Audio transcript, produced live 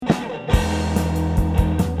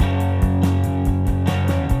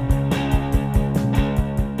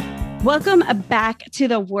Welcome back to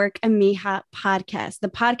the Work Amiga podcast, the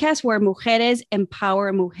podcast where mujeres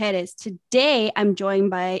empower mujeres. Today, I'm joined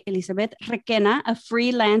by Elizabeth Requena, a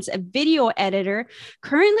freelance video editor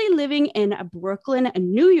currently living in Brooklyn,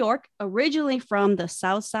 New York, originally from the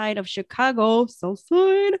south side of Chicago, south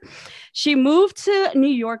side. She moved to New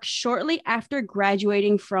York shortly after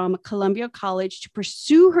graduating from Columbia College to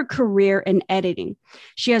pursue her career in editing.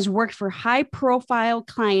 She has worked for high-profile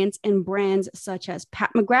clients and brands such as Pat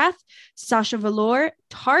McGrath, Sacha Velour,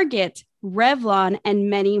 Target, Revlon, and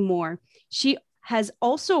many more. She has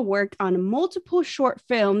also worked on multiple short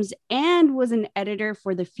films and was an editor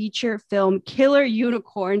for the feature film Killer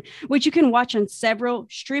Unicorn, which you can watch on several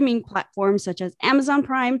streaming platforms such as Amazon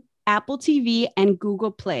Prime, Apple TV, and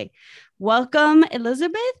Google Play. Welcome,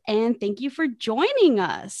 Elizabeth, and thank you for joining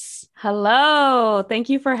us. Hello. Thank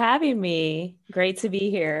you for having me. Great to be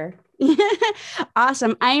here.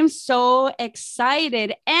 Awesome. I am so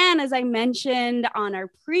excited. And as I mentioned on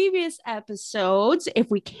our previous episodes, if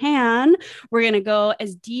we can, we're going to go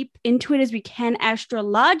as deep into it as we can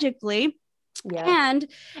astrologically. Yeah. And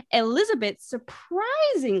Elizabeth,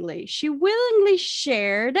 surprisingly, she willingly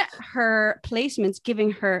shared her placements,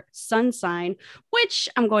 giving her sun sign, which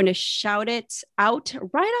I'm going to shout it out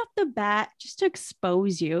right off the bat just to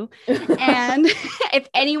expose you. And if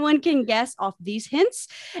anyone can guess off these hints,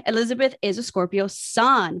 Elizabeth is a Scorpio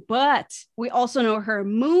sun, but we also know her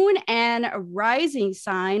moon and rising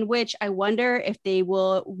sign, which I wonder if they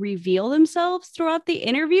will reveal themselves throughout the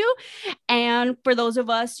interview. And for those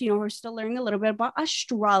of us, who are still learning a little bit about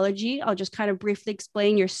astrology, I'll just kind of briefly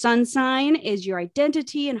explain. Your sun sign is your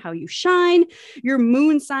identity and how you shine. Your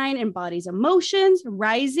moon sign embodies emotions,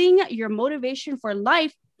 rising, your motivation for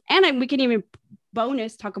life. And we can even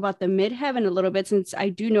bonus talk about the midheaven a little bit, since I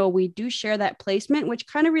do know we do share that placement, which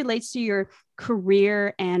kind of relates to your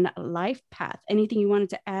career and life path. Anything you wanted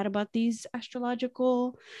to add about these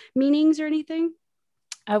astrological meanings or anything?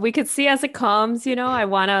 We could see as it comes. I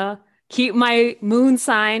want to keep my moon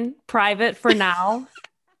sign private for now.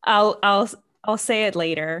 I'll say it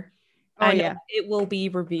later. Oh, I know yeah, it will be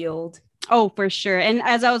revealed. Oh, for sure. And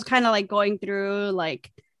as I was kind of like going through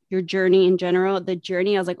like your journey in general, I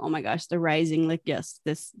was like, oh my gosh, the rising, like, yes,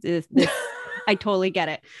 this I totally get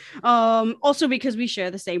it. Also because we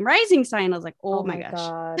share the same rising sign, I was like, oh my gosh.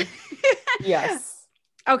 God. Yes.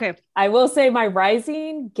 Okay. I will say my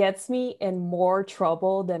rising gets me in more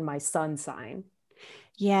trouble than my sun sign.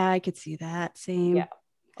 Yeah, I could see that. Same. Yeah.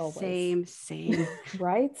 Always. Same.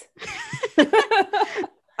 Right?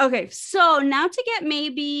 Okay, so now to get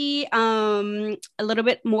maybe a little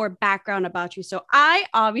bit more background about you. So I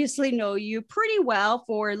obviously know you pretty well.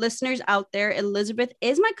 For listeners out there, Elizabeth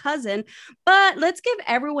is my cousin, but let's give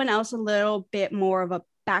everyone else a little bit more of a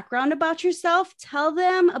background about yourself. Tell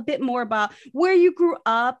them a bit more about where you grew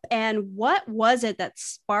up and what was it that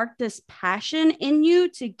sparked this passion in you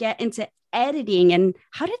to get into editing, and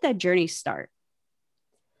how did that journey start?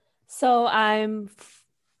 So I'm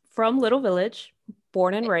from Little Village,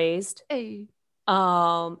 born and raised. Hey.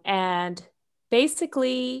 And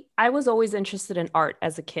basically I was always interested in art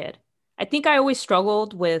as a kid. I think I always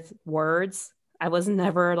struggled with words. I was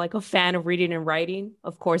never like a fan of reading and writing.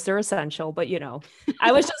 Of course, they're essential, but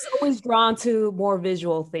I was just always drawn to more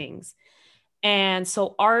visual things. And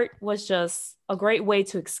so art was just a great way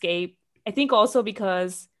to escape. I think also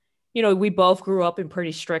because, we both grew up in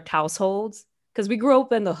pretty strict households, because we grew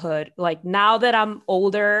up in the hood. Like now that I'm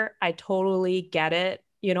older, I totally get it,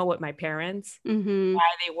 with my parents, mm-hmm. why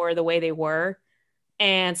they were the way they were.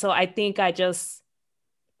 And so I think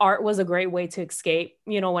art was a great way to escape,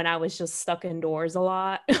 when I was just stuck indoors a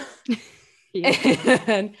lot. Yeah.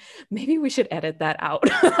 And maybe we should edit that out.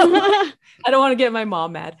 I don't want to get my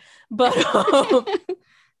mom mad, but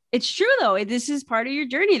it's true though. This is part of your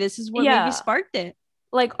journey. This is what maybe sparked it.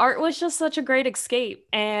 Like art was just such a great escape.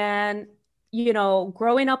 And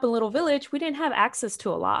growing up in Little Village, we didn't have access to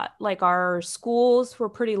a lot. Like our schools were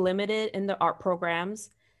pretty limited in the art programs.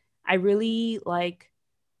 I really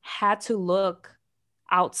had to look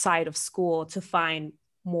outside of school to find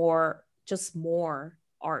more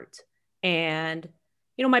art. And,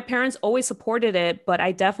 my parents always supported it, but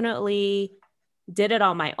I definitely did it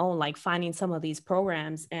on my own, like finding some of these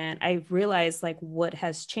programs. And I realized what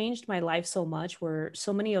has changed my life so much were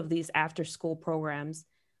so many of these after school programs,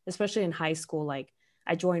 especially in high school. Like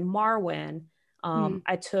I joined Marwin.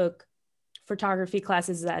 I took photography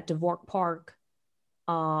classes at Dvork Park.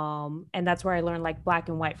 And that's where I learned black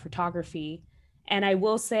and white photography. And I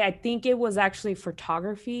will say, I think it was actually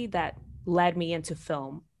photography that led me into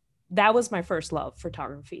film. That was my first love,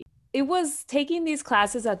 photography. It was taking these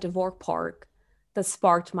classes at Dvork Park that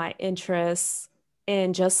sparked my interest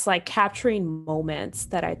in just like capturing moments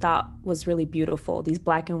that I thought was really beautiful, these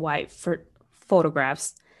black and white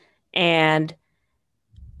photographs. And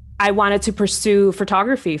I wanted to pursue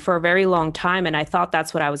photography for a very long time. And I thought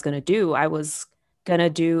that's what I was going to do. I wanted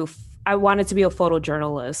to be a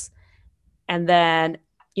photojournalist. And then,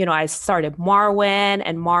 I started Marwin,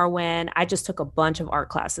 and Marwin, I just took a bunch of art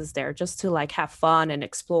classes there just to like have fun and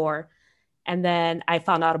explore. And then I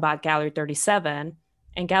found out about Gallery 37.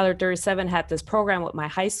 And Gallery 37 had this program with my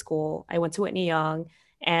high school. I went to Whitney Young,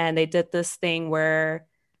 and they did this thing where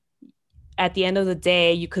at the end of the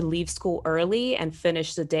day, you could leave school early and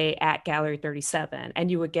finish the day at Gallery 37, and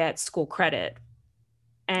you would get school credit.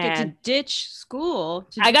 Get to ditch school.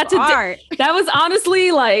 I got to art. That was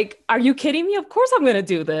honestly like, are you kidding me? Of course I'm going to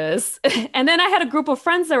do this. And then I had a group of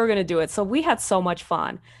friends that were going to do it. So we had so much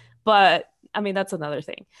fun. But I mean, that's another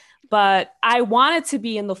thing. But I wanted to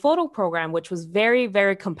be in the photo program, which was very,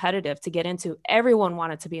 very competitive to get into. Everyone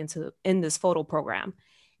wanted to be in this photo program.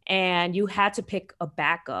 And you had to pick a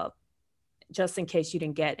backup just in case you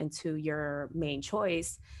didn't get into your main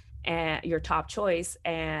choice and your top choice.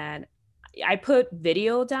 And I put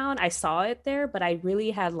video down. I saw it there, but I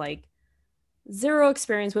really had like zero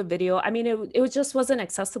experience with video. I mean, it just wasn't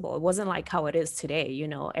accessible. It wasn't like how it is today.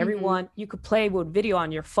 Everyone, you could play with video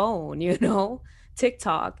on your phone,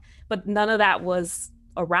 TikTok, but none of that was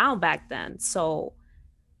around back then. So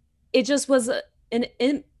it just was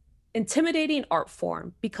an intimidating art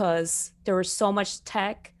form because there was so much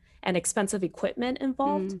tech and expensive equipment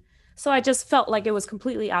involved. So I just felt like it was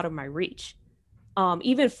completely out of my reach.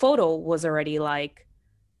 Even photo was already like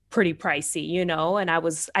pretty pricey, and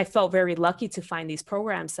I felt very lucky to find these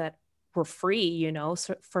programs that were free,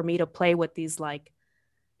 so for me to play with these like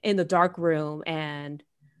in the dark room and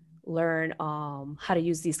learn how to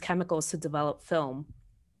use these chemicals to develop film.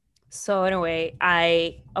 So anyway,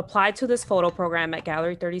 I applied to this photo program at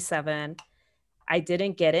Gallery 37. I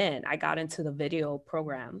didn't get in. I got into the video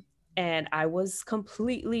program and I was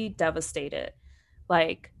completely devastated.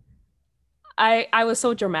 Like, I was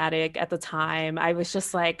so dramatic at the time. I was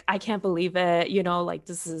just like, I can't believe it. Like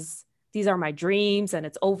these are my dreams and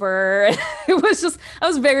it's over. I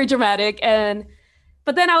was very dramatic.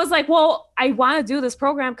 But then I was like, well, I want to do this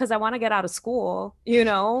program because I want to get out of school.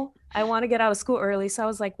 I want to get out of school early. So I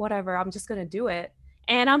was like, whatever, I'm just going to do it.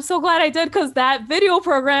 And I'm so glad I did because that video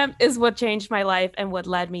program is what changed my life and what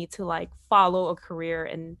led me to like follow a career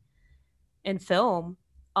in film,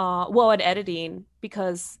 in editing,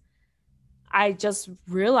 because I just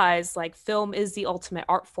realized like film is the ultimate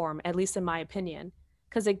art form, at least in my opinion,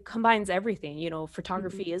 because it combines everything.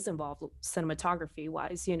 Photography is involved cinematography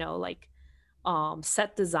wise, like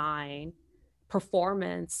set design,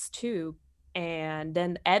 performance too. And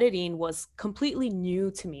then editing was completely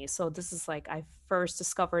new to me. So this is like I first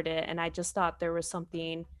discovered it, and I just thought there was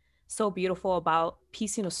something so beautiful about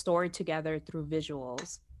piecing a story together through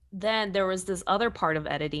visuals. Then there was this other part of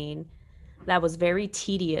editing that was very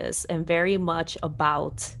tedious and very much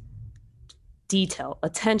about detail,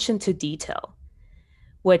 attention to detail,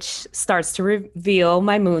 which starts to reveal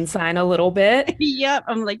my moon sign a little bit. Yep.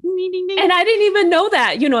 I'm like, ding, ding, ding. And I didn't even know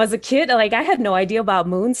that, as a kid, like I had no idea about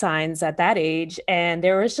moon signs at that age. And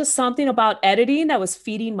there was just something about editing that was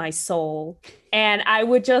feeding my soul. And I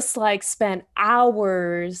would just like spend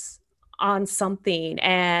hours on something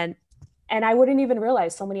and I wouldn't even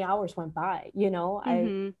realize so many hours went by,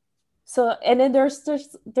 So, and then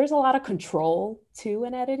there's a lot of control too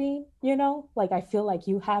in editing, like I feel like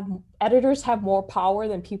editors have more power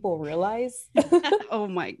than people realize. Oh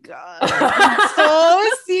my God. I'm so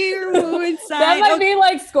see your moon sign. That might be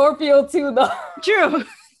like Scorpio too, though. True.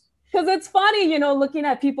 Because it's funny, looking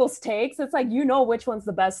at people's takes, it's like, which one's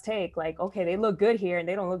the best take. Like, okay, they look good here and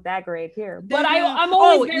they don't look that great here. But I'm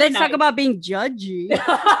always let's talk about being judgy.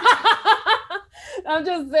 I'm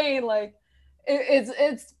just saying, like,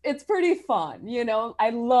 it's pretty fun, I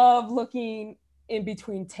love looking in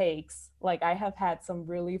between takes. Like I have had some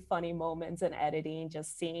really funny moments in editing,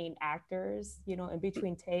 just seeing actors, in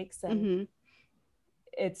between takes, and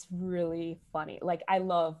it's really funny. Like I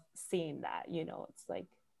love seeing that, it's like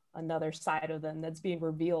another side of them that's being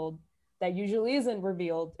revealed that usually isn't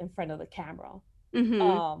revealed in front of the camera.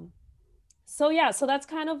 So that's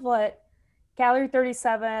kind of what Gallery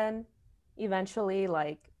 37 eventually,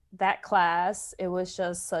 like that class, it was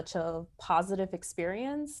just such a positive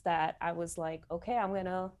experience that I was like, okay, I'm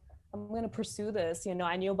gonna pursue this.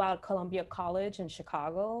 I knew about Columbia College in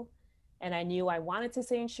Chicago, and I knew I wanted to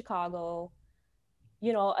stay in Chicago.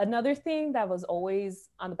 Another thing that was always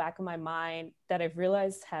on the back of my mind that I've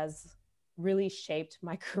realized has really shaped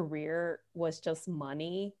my career was just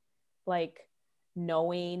money. Like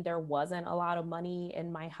knowing there wasn't a lot of money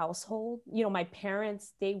in my household. You know, my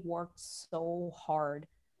parents, they worked so hard.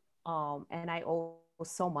 And I owe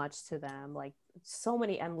so much to them, like so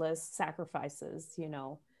many endless sacrifices, you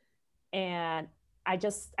know. And I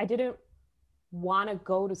didn't want to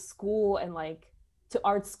go to school and like to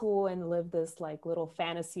art school and live this like little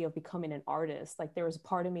fantasy of becoming an artist. Like there was a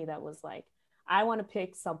part of me that was like, I want to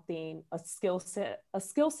pick something, a skill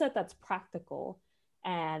set that's practical,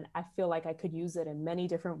 and I feel like I could use it in many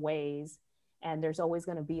different ways, and there's always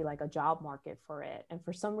going to be like a job market for it. And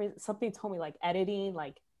for some reason, something told me like editing,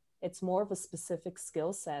 like it's more of a specific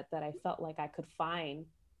skill set that I felt like I could find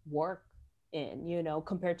work in, you know,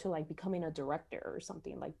 compared to like becoming a director or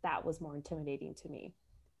something. Like that was more intimidating to me.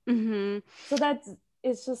 Mm-hmm. So that's,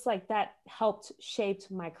 it's just like that helped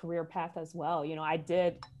shaped my career path as well. You know, I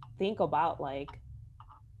did think about like,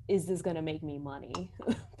 is this going to make me money?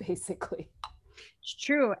 Basically. It's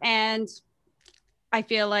true. And I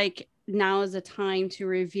feel like now is the time to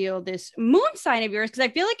reveal this moon sign of yours, because I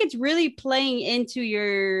feel like it's really playing into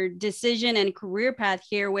your decision and career path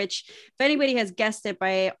here, which if anybody has guessed it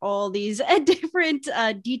by all these different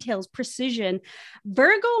details, precision,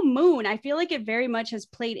 Virgo moon, I feel like it very much has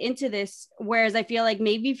played into this. Whereas I feel like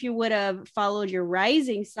maybe if you would have followed your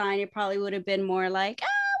rising sign, it probably would have been more like,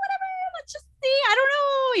 whatever, let's just see. I don't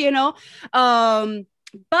know, you know?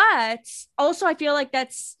 But also I feel like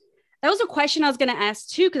that was a question I was going to ask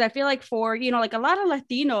too, because I feel like for, you know, like a lot of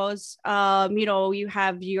Latinos, you know, you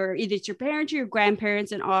have either it's your parents or your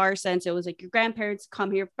grandparents. In our sense, it was like your grandparents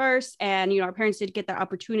come here first. And, you know, our parents did get that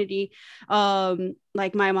opportunity.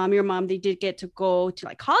 Like my mom, your mom, they did get to go to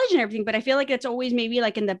like college and everything. But I feel like it's always maybe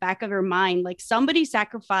like in the back of your mind, like somebody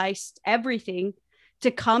sacrificed everything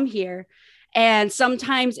to come here. And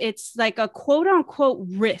sometimes it's like a quote unquote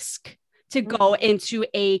risk to go into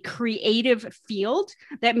a creative field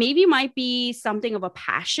that maybe might be something of a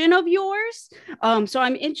passion of yours. So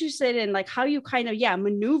I'm interested in like how you kind of,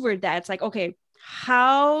 maneuvered that. It's like, okay,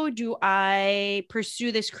 how do I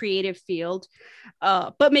pursue this creative field,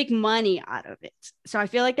 but make money out of it? So I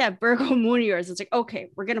feel like that Virgo moon of yours, it's like,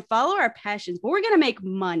 okay, we're going to follow our passions, but we're going to make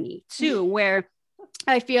money too, where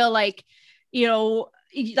I feel like, you know,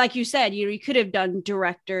 like you said, you know, you could have done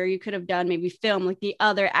director, you could have done maybe film, like the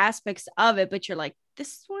other aspects of it, but you're like,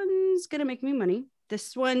 this one's gonna make me money.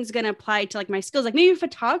 This one's gonna apply to like my skills, like maybe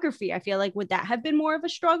photography. I feel like would that have been more of a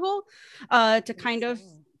struggle to kind of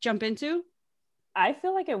jump into? I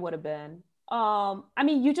feel like it would have been. I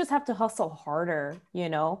mean, you just have to hustle harder, you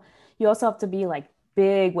know. You also have to be like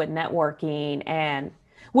big with networking, and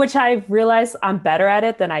which I've realized I'm better at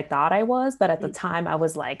it than I thought I was. But at the time, I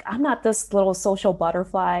was like, I'm not this little social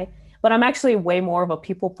butterfly, but I'm actually way more of a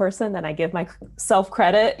people person than I give myself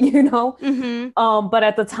credit, you know. But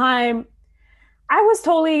at the time, I was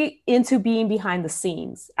totally into being behind the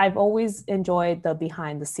scenes. I've always enjoyed the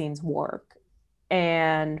behind the scenes work.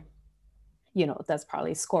 And you know, that's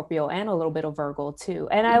probably Scorpio and a little bit of Virgo too.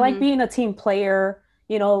 And I like being a team player,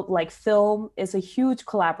 you know, like film is a huge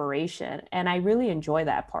collaboration. And I really enjoy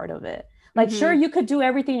that part of it. Like, sure, you could do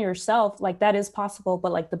everything yourself, like that is possible,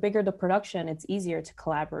 but like the bigger the production, it's easier to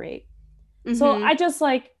collaborate. So I just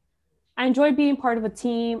like, I enjoy being part of a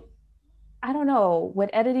team. I don't know, with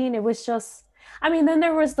editing, it was just, I mean, then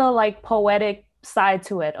there was the like poetic side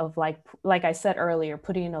to it of like I said earlier,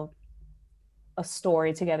 putting a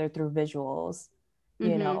story together through visuals,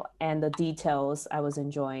 you know, and the details I was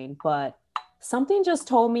enjoying. But something just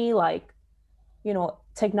told me like, you know,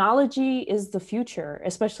 technology is the future,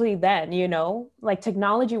 especially then, you know, like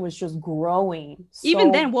technology was just growing.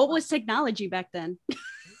 Even then, what was technology back then?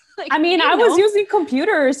 Like, I mean, I was using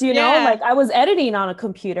computers, you know, like I was editing on a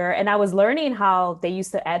computer and I was learning how they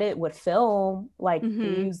used to edit with film, like they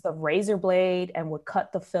used the razor blade and would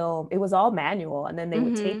cut the film. It was all manual and then they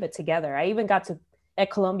would tape it together. I even got to,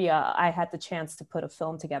 at Columbia, I had the chance to put a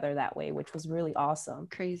film together that way, which was really awesome.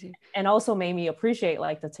 Crazy. And also made me appreciate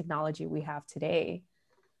like the technology we have today.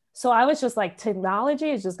 So I was just like,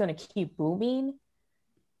 technology is just going to keep booming.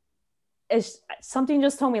 It's something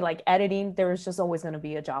just told me like editing, there's just always going to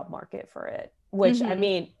be a job market for it, which I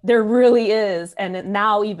mean, there really is. And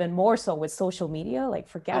now even more so with social media, like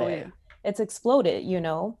forget it. Yeah. It's exploded, you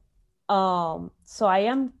know? So I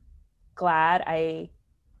am glad I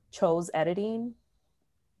chose editing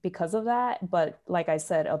because of that. But like I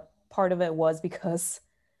said, a part of it was because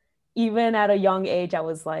even at a young age, I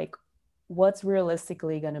was like, what's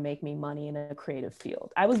realistically going to make me money in a creative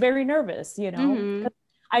field? I was very nervous, you know?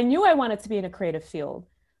 I knew I wanted to be in a creative field,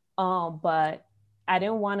 but I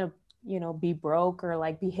didn't want to, you know, be broke or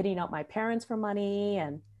like be hitting up my parents for money.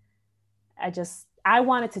 And I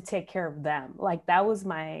wanted to take care of them. Like that was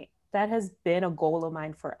my that has been a goal of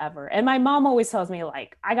mine forever. And my mom always tells me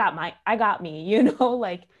like, I got me, you know,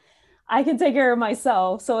 like I can take care of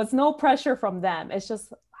myself. So it's no pressure from them. It's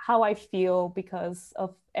just how I feel because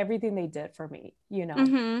of everything they did for me, you know?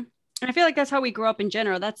 Mm-hmm. And I feel like that's how we grow up in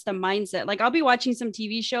general. That's the mindset. Like I'll be watching some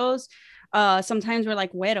TV shows. Sometimes we're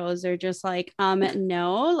like widows. They're just like,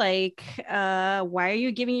 no, like, why are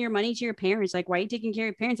you giving your money to your parents? Like, why are you taking care of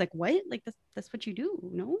your parents? Like, what? Like that's what you do.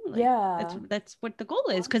 No, like Yeah. that's what the goal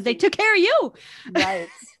is because they took care of you. Right.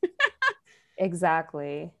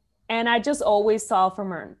 Exactly. And I just always saw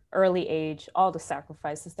from an early age all the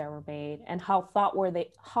sacrifices that were made and how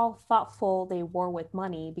thoughtful they were with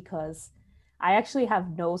money because I actually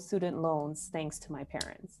have no student loans thanks to my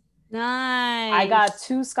parents. I got Nice.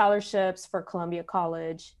 2 scholarships for Columbia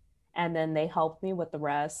College and then they helped me with the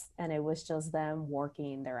rest and it was just them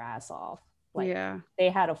working their ass off. Like Yeah. they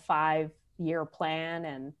had a 5-year plan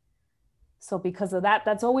and so because of that,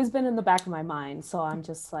 that's always been in the back of my mind. So I'm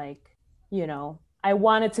just like, you know, I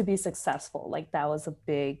wanted to be successful. Like that was a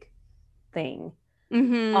big thing.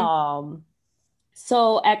 Mm-hmm. Um,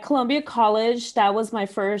 so at Columbia College, that was my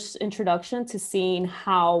first introduction to seeing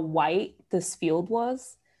how white this field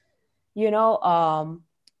was. You know,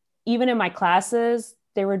 even in my classes,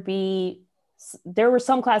 there were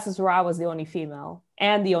some classes where I was the only female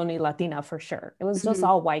and the only Latina for sure. It was just Mm-hmm.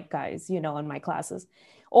 all white guys, you know, in my classes.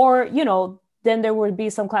 Or, you know, then there would be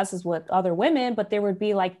some classes with other women, but there would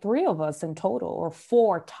be like 3 of us in total or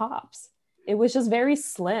 4 tops. It was just very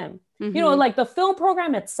slim. You know, Mm-hmm. like the film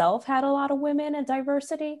program itself had a lot of women and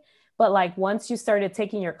diversity, but like once you started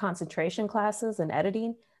taking your concentration classes and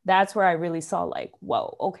editing, that's where I really saw like,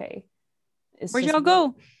 whoa, okay, it's Where'd just y'all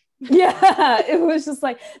go? yeah, it was just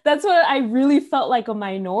like that's what I really felt like a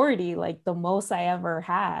minority, like the most I ever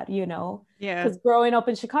had, you know. Yeah. Because growing up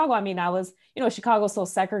in Chicago, I mean, I was, you know, Chicago's so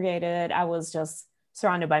segregated. I was just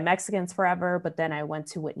surrounded by Mexicans forever. But then I went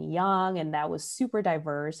to Whitney Young, and that was super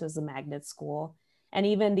diverse. It was a magnet school. And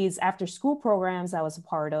even these after school programs I was a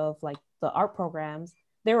part of, like the art programs,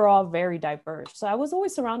 they were all very diverse. So I was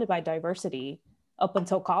always surrounded by diversity up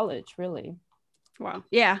until college, really. Wow.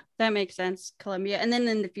 Yeah, that makes sense. Columbia. And then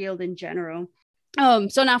in the field in general.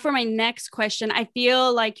 So now for my next question, I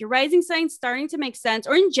feel like your rising sign's starting to make sense,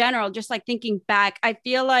 or in general, just like thinking back, I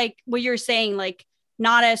feel like what you're saying, like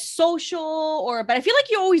not as social but I feel like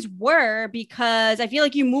you always were because I feel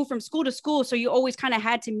like you moved from school to school. So you always kind of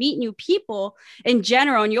had to meet new people in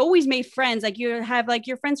general. And you always made friends. Like you have like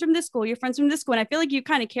your friends from this school, your friends from this school. And I feel like you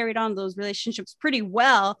kind of carried on those relationships pretty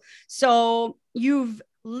well. So you've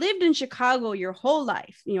lived in Chicago your whole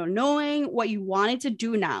life, you know, knowing what you wanted to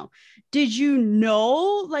do now. Did you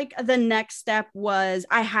know like the next step was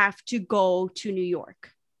I have to go to New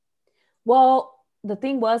York? Well, the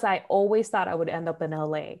thing was, I always thought I would end up in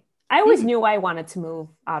LA. I always knew I wanted to move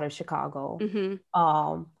out of Chicago. Mm-hmm.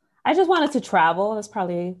 I just wanted to travel. That's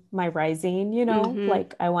probably my rising, you know, Mm-hmm.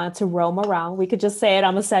 like I wanted to roam around. We could just say it.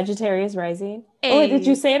 I'm a Sagittarius rising. Oh, wait, did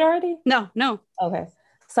you Hey. say it already? No, no. Okay.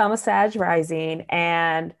 So I'm a Sag rising.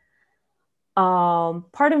 And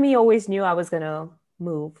part of me always knew I was going to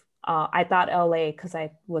move. I thought LA because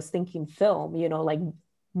I was thinking film, you know, like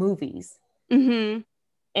movies. Mm-hmm.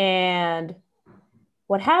 And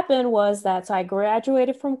what happened was that so I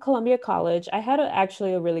graduated from Columbia College. I had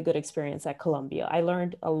actually a really good experience at Columbia. I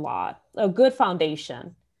learned a lot, a good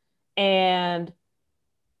foundation. And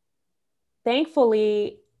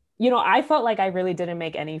thankfully, you know, I felt like I really didn't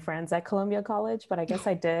make any friends at Columbia College, but I guess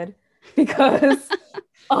I did because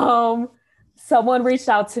um, someone reached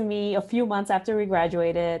out to me a few months after we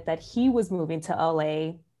graduated that he was moving to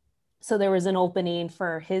LA. So there was an opening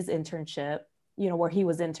for his internship, you know, where he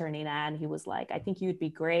was interning at. And he was like, I think you'd be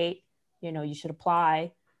great. You know, you should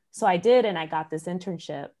apply. So I did. And I got this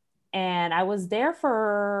internship. And I was there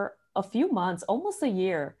for a few months, almost a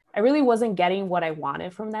year. I really wasn't getting what I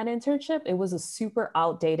wanted from that internship. It was a super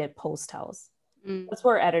outdated post house. Mm-hmm. That's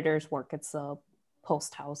where editors work. It's a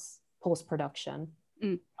post house, post production.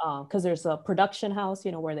 Because there's a production house,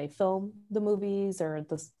 you know, where they film the movies or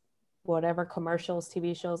the whatever commercials,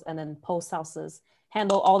 TV shows, and then post houses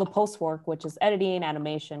handle all the post work, which is editing,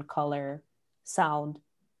 animation, color, sound,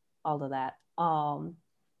 all of that.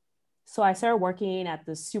 So I started working at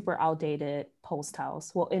this super outdated post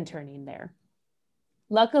house, well, interning there.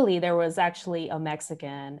 Luckily, there was actually a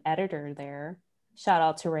Mexican editor there. Shout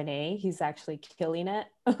out to Renee. He's actually killing it.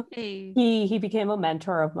 Hey. He became a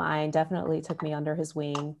mentor of mine, definitely took me under his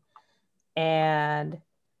wing. And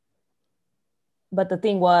but the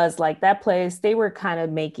thing was like that place, they were kind of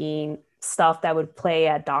making stuff that would play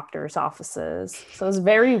at doctors' offices. So it was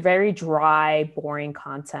very, very dry, boring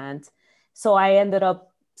content. So I ended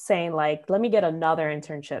up saying like, let me get another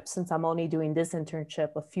internship since I'm only doing this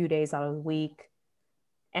internship a few days out of the week.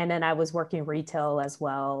 And then I was working retail as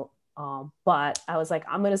well. But I was like,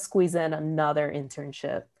 I'm going to squeeze in another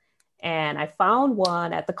internship. And I found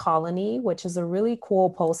one at the Colony, which is a really cool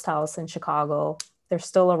post house in Chicago. They're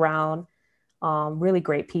still around, really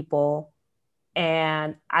great people.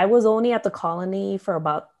 And I was only at the Colony for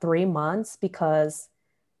about 3 months because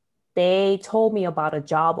they told me about a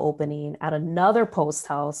job opening at another post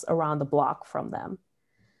house around the block from them.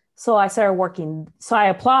 So I started working. So I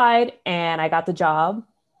applied and I got the job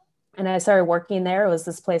and I started working there. It was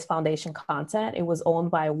this place, Foundation Content. It was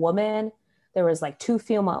owned by a woman. There was like two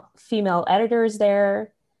female editors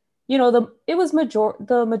there. You know,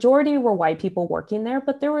 the majority were white people working there,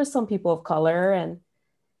 but there were some people of color, and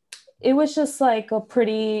it was just like a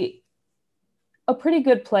pretty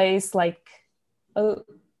good place, like a,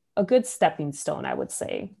 a good stepping stone, I would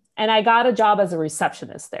say. And I got a job as a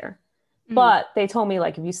receptionist there. But they told me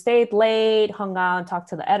like, if you stayed late, hung out, talked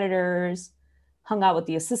to the editors, hung out with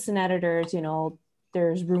the assistant editors, you know,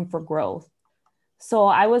 there's room for growth. So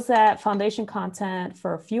I was at Foundation Content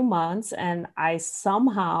for a few months and I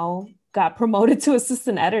somehow got promoted to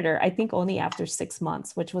assistant editor, I think only after 6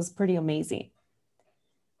 months, which was pretty amazing.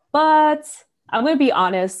 But I'm going to be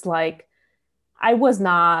honest, like I was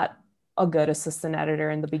not a good assistant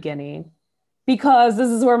editor in the beginning because this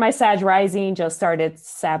is where my Sag rising just started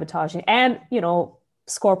sabotaging, and, you know,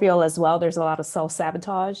 Scorpio as well. There's a lot of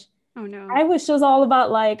self-sabotage. Oh no. I was just all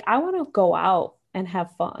about like, I want to go out and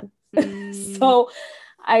have fun. So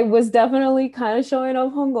I was definitely kind of showing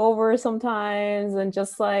up hungover sometimes and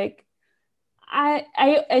just like,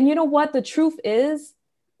 and you know what? The truth is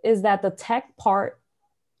that the tech part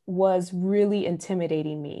was really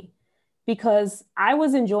intimidating me because I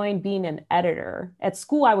was enjoying being an editor. At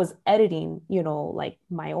school, I was editing, you know, like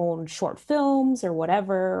my own short films or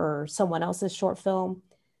whatever, or someone else's short film.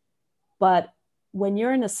 But when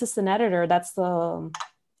you're an assistant editor, that's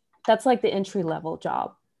like the entry level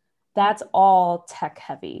job. That's all tech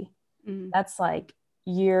heavy. That's like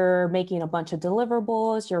you're making a bunch of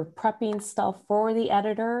deliverables, you're prepping stuff for the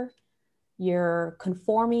editor, you're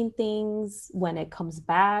conforming things when it comes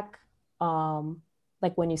back,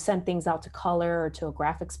 like when you send things out to color or to a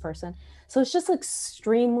graphics person. So it's just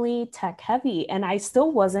extremely tech heavy, and I still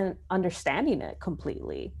wasn't understanding it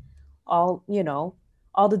completely. All, you know,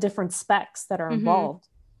 all the different specs that are involved.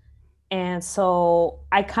 And so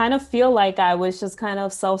I kind of feel like I was just kind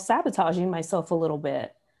of self-sabotaging myself a little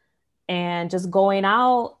bit and just going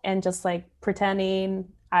out and just like pretending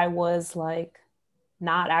I was like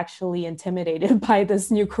not actually intimidated by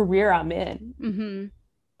this new career I'm in.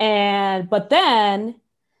 But then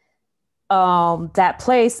that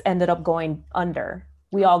place ended up going under.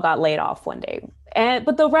 We all got laid off one day.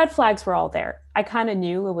 But the red flags were all there. I kind of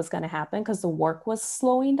knew it was going to happen because the work was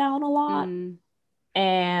slowing down a lot.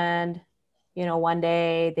 And, you know, one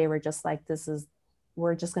day they were just like,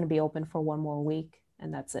 we're just going to be open for one more week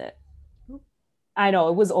and that's it. I know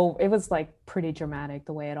it was like pretty dramatic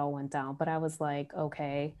the way it all went down, but I was like,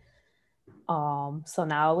 okay. So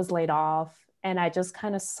now I was laid off and I just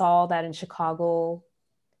kind of saw that in Chicago.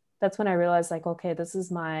 That's when I realized like, okay, this is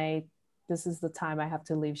the time I have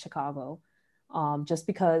to leave Chicago. Just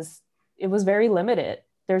because it was very limited.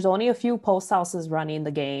 There's only a few post houses running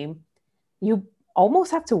the game. You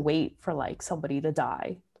almost have to wait for like somebody to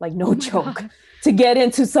die, like no joke, to get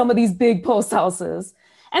into some of these big post houses.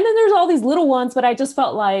 And then there's all these little ones, but I just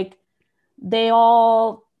felt like they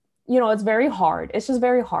all, you know, it's very hard. It's just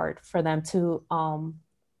very hard for them to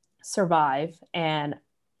survive. And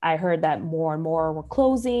I heard that more and more were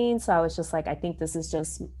closing. So I was just like, I think this is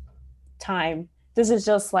just time. This is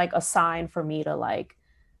just like a sign for me to like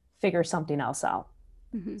figure something else out.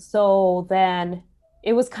 So then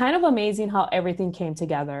it was kind of amazing how everything came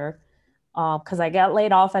together, because I got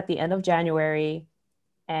laid off at the end of January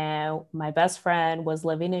and my best friend was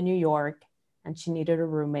living in New York and she needed a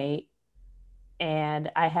roommate.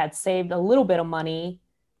 And I had saved a little bit of money,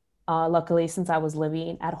 luckily, since I was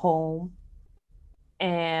living at home.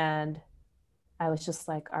 And I was just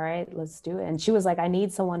like, all right, let's do it. And she was like, I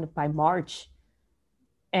need someone by March.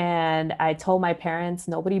 And I told my parents,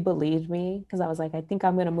 nobody believed me because I was like, I think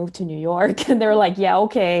I'm going to move to New York. And they were like, yeah,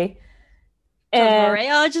 okay. And right.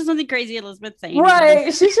 Oh, it's just something crazy Elizabeth saying. Right.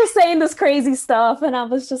 She's just saying this crazy stuff. And I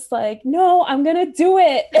was just like, no, I'm going to do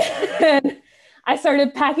it. And I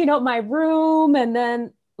started packing up my room. And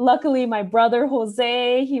then luckily my brother,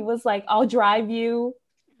 Jose, he was like, I'll drive you.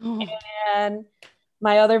 And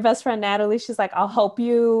my other best friend, Natalie, she's like, I'll help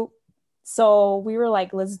you. So we were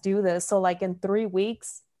like, let's do this. So like in 3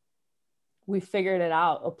 weeks, we figured it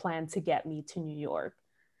out, a plan to get me to New York.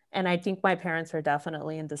 And I think my parents were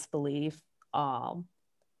definitely in disbelief.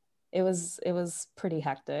 It was pretty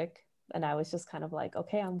hectic. And I was just kind of like,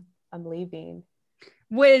 okay, I'm leaving.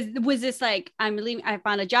 Was this like, I'm leaving, I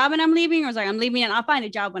found a job and I'm leaving, or was like, I'm leaving and I'll find a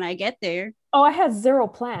job when I get there? Oh, I had zero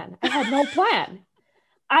plan. I had no plan.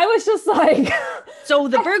 I was just like, so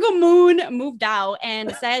the Virgo moon moved out, and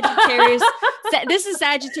Sagittarius, this is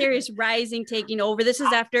Sagittarius rising taking over. This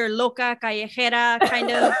is after Loca Callejera kind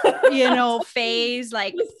of, phase.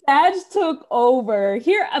 Like Sag took over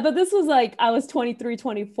here, but this was like, I was 23,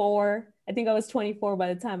 24. I think I was 24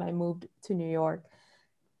 by the time I moved to New York.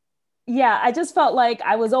 Yeah, I just felt like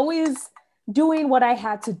I was always doing what I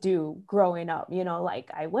had to do growing up. Like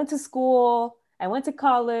I went to school, I went to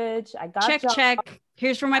college, I got check.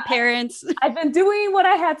 Here's from my parents. I've been doing what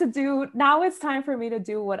I had to do. Now it's time for me to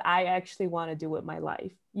do what I actually want to do with my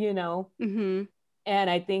life, Mm-hmm. And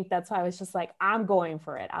I think that's why I was just like, I'm going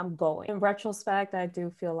for it. I'm going. In retrospect, I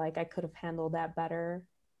do feel like I could have handled that better.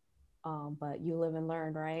 But you live and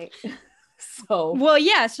learn, right? Well,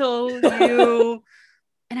 yeah. So you,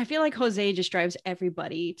 and I feel like Jose just drives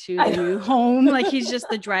everybody to the new home. Like he's just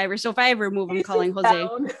the driver. So if I ever move, I'm calling Jose.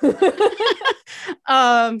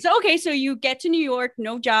 So you get to New York,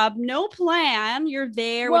 no job, no plan. You're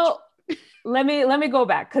there. Well, let me go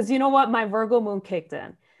back, because you know what? My Virgo moon kicked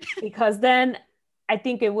in, because then I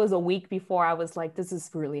think it was a week before I was like, this is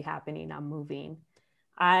really happening. I'm moving.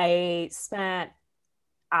 I spent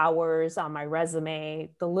hours on my resume,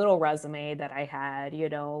 the little resume that I had,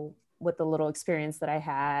 with the little experience that I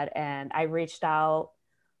had. And I reached out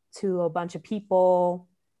to a bunch of people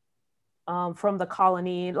from the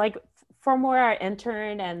colony, like from where I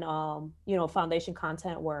interned and, foundation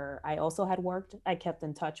content where I also had worked. I kept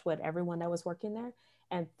in touch with everyone that was working there.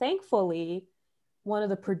 And thankfully, one of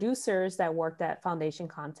the producers that worked at Foundation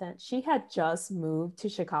Content, she had just moved to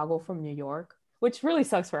Chicago from New York, which really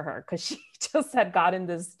sucks for her because she just had gotten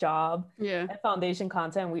this job at Foundation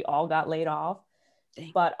Content. We all got laid off.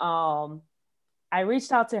 Dang. But I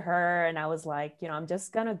reached out to her and I was like, I'm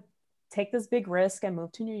just going to take this big risk and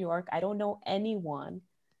move to New York. I don't know anyone.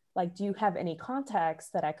 Like, do you have any contacts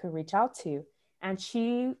that I could reach out to? And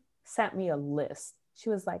she sent me a list. She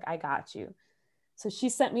was like, I got you. So she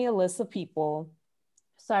sent me a list of people.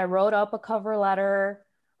 So I wrote up a cover letter,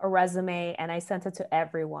 a resume, and I sent it to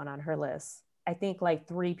everyone on her list. I think like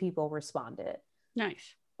 3 people responded.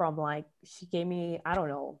 Nice. From like, she gave me, I don't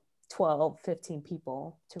know, 12, 15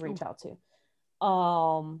 people to reach out to.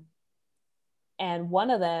 And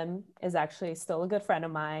one of them is actually still a good friend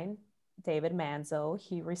of mine, David Manzo.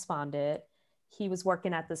 He responded. He was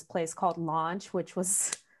working at this place called Launch, which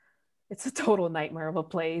was, it's a total nightmare of a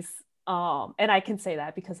place. And I can say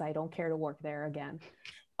that because I don't care to work there again.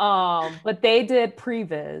 But they did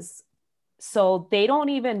previs. So they don't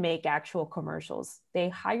even make actual commercials. They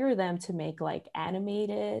hire them to make like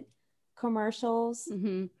animated commercials,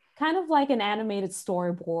 kind of like an animated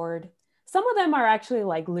storyboard. Some of them are actually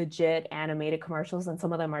like legit animated commercials, and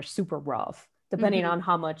some of them are super rough, depending on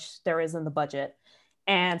how much there is in the budget.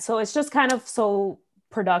 And so it's just kind of so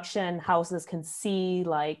production houses can see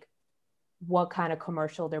like what kind of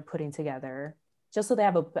commercial they're putting together, just so they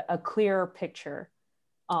have a clearer picture.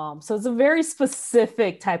 So it's a very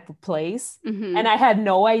specific type of place. And I had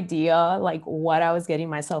no idea like what I was getting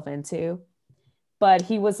myself into. But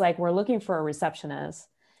he was like, we're looking for a receptionist.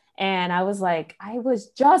 And I was like, I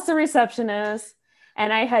was just a receptionist.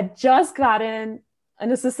 And I had just gotten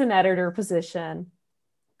an assistant editor position.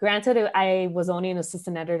 Granted, I was only an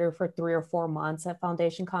assistant editor for 3 or 4 months at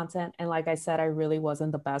Foundation Content. And like I said, I really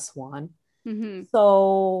wasn't the best one.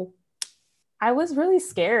 So I was really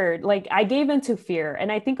scared. Like I gave into fear.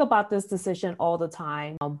 And I think about this decision all the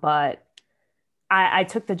time, but I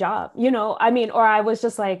took the job, or I was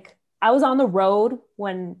just like, I was on the road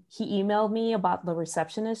when he emailed me about the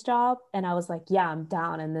receptionist job. And I was like, yeah, I'm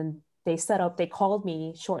down. And then they called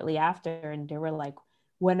me shortly after and they were like,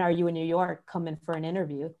 when are you in New York? Come in for an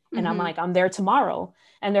interview. And I'm like, I'm there tomorrow.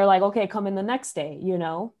 And they're like, okay, come in the next day,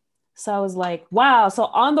 So I was like, wow. So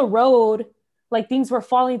on the road, like things were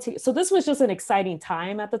falling to, so this was just an exciting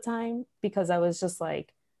time at the time because I was just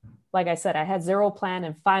like I said, I had zero plan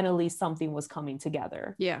and finally something was coming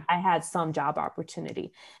together. Yeah. I had some job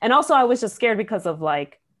opportunity. And also I was just scared because of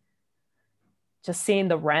like, just seeing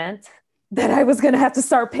the rent that I was going to have to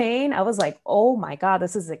start paying. I was like, oh my God,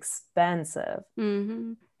 this is expensive.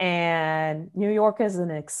 And New York is an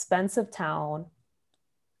expensive town.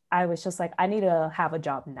 I was just like, I need to have a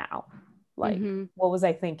job now. Like, what was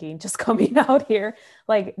I thinking? Just coming out here.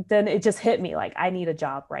 Like, then it just hit me like, I need a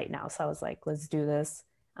job right now. So I was like, let's do this.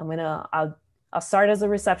 I'll start as a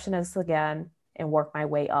receptionist again and work my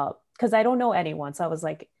way up because I don't know anyone. So I was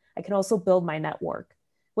like, I can also build my network,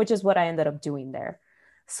 which is what I ended up doing there.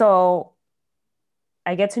 So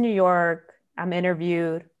I get to New York, I'm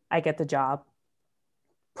interviewed, I get the job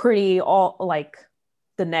pretty all like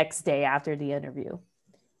the next day after the interview.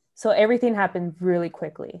 So everything happened really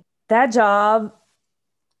quickly. That job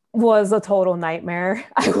was a total nightmare.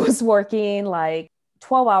 I was working like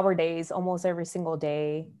 12-hour days almost every single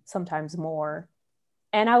day, sometimes more.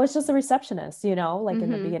 And I was just a receptionist, you know, like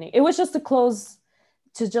in the beginning. It was just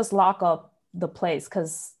to just lock up the place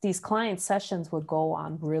because these client sessions would go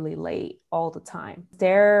on really late all the time.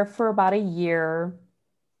 There for about a year.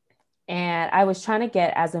 And I was trying to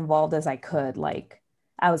get as involved as I could. Like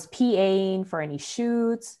I was PAing for any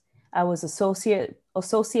shoots. I was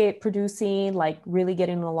associate producing, like really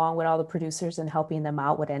getting along with all the producers and helping them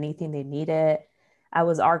out with anything they needed. I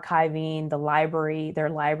was archiving their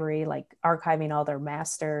library, like archiving all their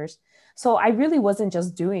masters. So I really wasn't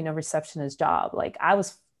just doing a receptionist job. Like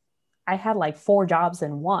I had like 4 jobs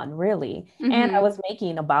in one, really. And I was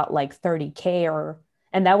making about like 30K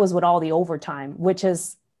and that was with all the overtime, which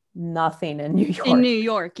is nothing in New York. In New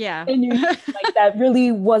York, yeah. In New York, like that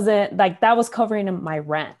really wasn't like that was covering my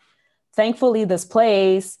rent. Thankfully, this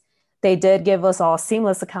place, they did give us all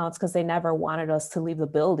seamless accounts because they never wanted us to leave the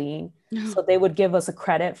building. So they would give us a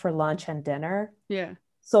credit for lunch and dinner. Yeah.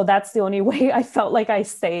 So that's the only way I felt like I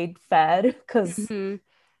stayed fed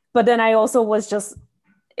but then I also was just,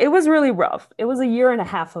 it was really rough. It was a year and a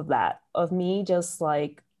half of that, of me just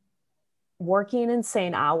like working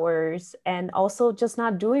insane hours and also just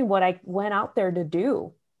not doing what I went out there to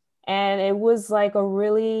do. And it was like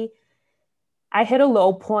I hit a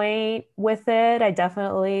low point with it. I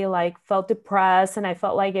definitely like felt depressed and I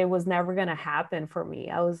felt like it was never going to happen for me.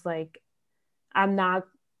 I was like,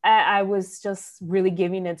 I was just really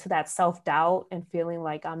giving into that self-doubt and feeling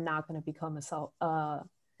like I'm not going to become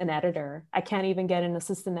an editor. I can't even get an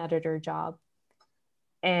assistant editor job.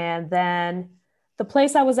 And then the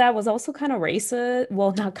place I was at was also kind of racist.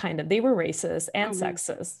 Well, not kind of, they were racist and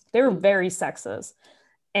sexist. They were very sexist.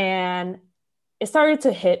 And it started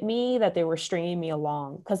to hit me that they were stringing me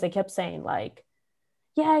along because they kept saying like,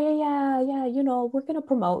 yeah, you know, we're going to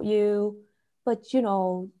promote you, but you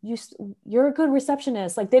know, you're a good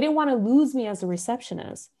receptionist. Like they didn't want to lose me as a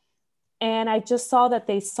receptionist. And I just saw that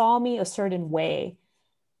they saw me a certain way.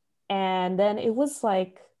 And then it was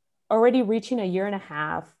like already reaching a year and a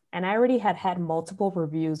half. And I already had multiple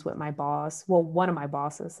reviews with my boss. Well, one of my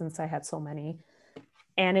bosses, since I had so many.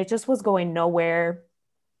 And it just was going nowhere.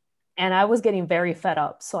 And I was getting very fed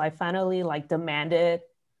up. So I finally like demanded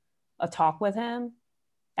a talk with him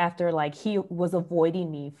after like he was avoiding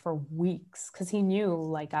me for weeks because he knew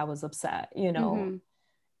like I was upset, you know.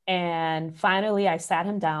 And finally I sat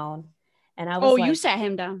him down and I was you sat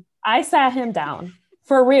him down. I sat him down.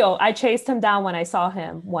 For real. I chased him down when I saw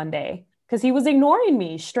him one day because he was ignoring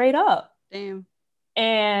me straight up. Damn.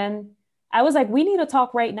 And I was like, we need to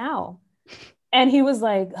talk right now. And he was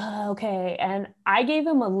like, okay. And I gave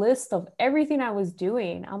him a list of everything I was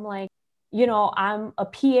doing. I'm like, you know, I'm a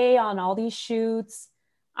PA on all these shoots.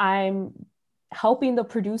 I'm helping the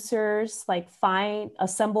producers like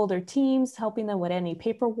assemble their teams, helping them with any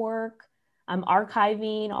paperwork. I'm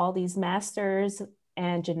archiving all these masters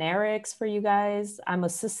and generics for you guys. I'm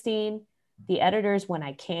assisting the editors when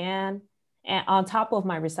I can, and on top of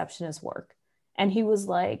my receptionist work. And he was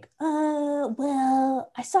like,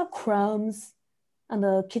 well, I saw crumbs on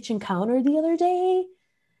the kitchen counter the other day.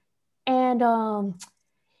 And,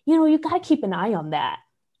 you know, you got to keep an eye on that.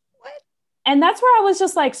 What? And that's where I was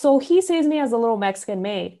just like, so he sees me as a little Mexican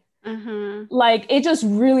maid. Like, it just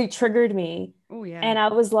really triggered me. Oh, yeah. And I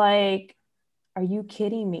was like, are you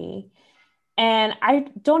kidding me? And I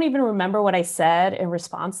don't even remember what I said in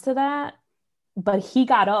response to that. But he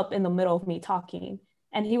got up in the middle of me talking.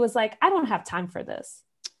 And he was like, I don't have time for this.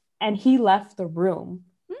 And he left the room.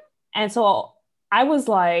 And so I was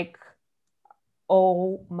like,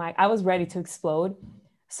 I was ready to explode.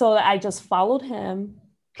 So I just followed him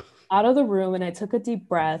out of the room and I took a deep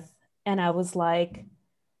breath and I was like,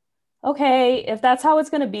 okay, if that's how it's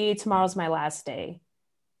going to be, tomorrow's my last day.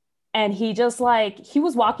 And he just like, he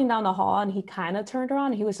was walking down the hall and he kind of turned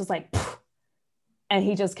around and he was just like, pfft, and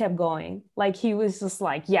he just kept going. Like, he was just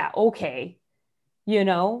like, yeah, okay, you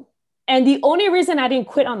know? And the only reason I didn't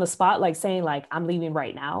quit on the spot, like saying like, I'm leaving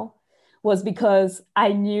right now, was because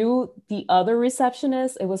I knew the other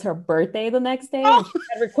receptionist, it was her birthday the next day and she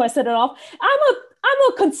had requested it off.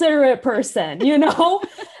 I'm a considerate person, you know?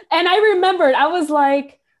 And I remembered, I was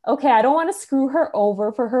like, okay, I don't want to screw her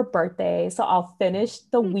over for her birthday. So I'll finish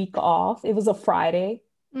the week off. It was a Friday.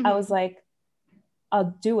 I was like,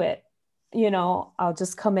 I'll do it. You know, I'll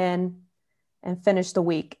just come in and finish the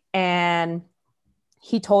week. And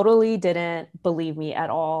he totally didn't believe me at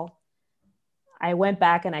all. I went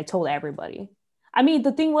back and I told everybody. I mean,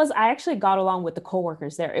 the thing was, I actually got along with the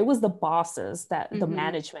coworkers there. It was the bosses that the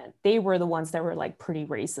management, they were the ones that were like pretty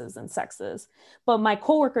racist and sexist. But my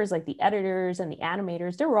coworkers, like the editors and the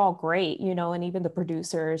animators, they were all great, you know, and even the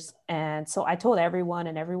producers. And so I told everyone,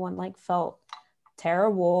 and everyone like felt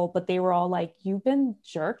terrible, but they were all like, you've been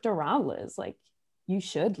jerked around, Liz. Like, you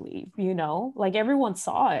should leave, you know, like everyone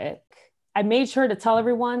saw it. I made sure to tell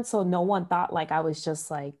everyone so no one thought like I was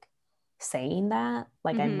just like saying that,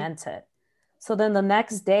 like I meant it. So then the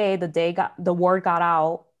next day, the word got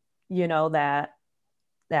out, you know, that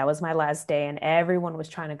was my last day, and everyone was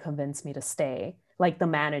trying to convince me to stay, like the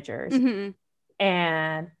managers.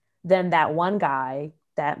 And then that one guy,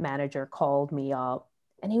 that manager, called me up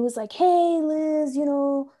and he was like, hey, Liz, you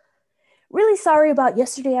know, really sorry about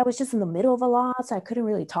yesterday. I was just in the middle of a lot, so I couldn't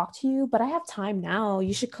really talk to you, but I have time now.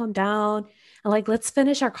 You should come down and like, let's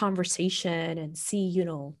finish our conversation and see, you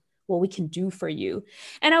know, what we can do for you.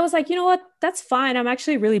 And I was like, you know what? That's fine. I'm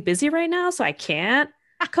actually really busy right now, so I can't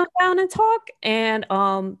come down and talk. And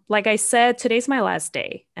like I said, today's my last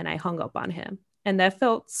day, and I hung up on him. And that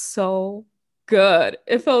felt so good.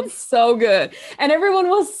 It felt so good. And everyone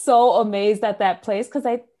was so amazed at that place because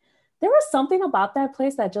there was something about that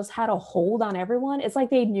place that just had a hold on everyone. It's like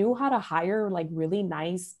they knew how to hire like really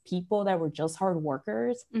nice people that were just hard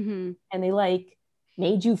workers. And they like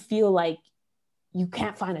made you feel like you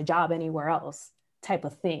can't find a job anywhere else type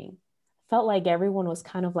of thing. Felt like everyone was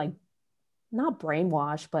kind of like, not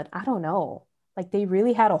brainwashed, but I don't know. Like they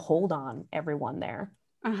really had a hold on everyone there.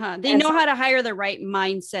 They know how to hire the right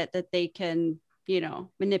mindset that they can, you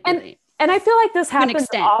know, manipulate. And I feel like this happens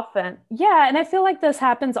often. Yeah. And I feel like this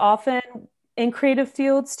happens often in creative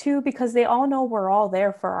fields too, because they all know we're all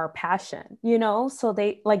there for our passion, you know? So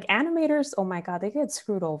they like animators, oh my God, they get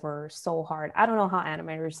screwed over so hard. I don't know how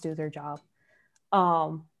animators do their job.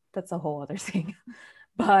 That's a whole other thing.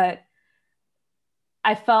 But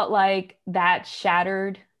I felt like that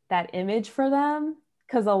shattered that image for them,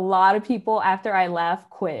 because a lot of people after I left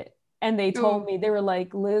quit. And they told me, they were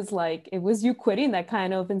like, Liz, like it was you quitting that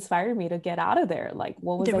kind of inspired me to get out of there. Like,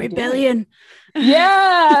 what was the rebellion?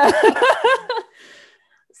 Yeah.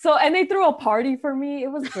 So, and they threw a party for me.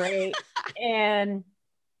 It was great.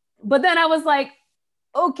 But then I was like,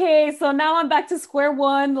 okay, so now I'm back to square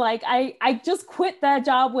one. Like I just quit that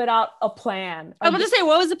job without a plan. I was about to say,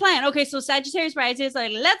 what was the plan? Okay, so Sagittarius rising is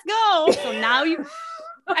like, let's go. So now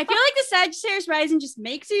I feel like the Sagittarius rising just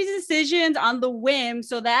makes these decisions on the whim,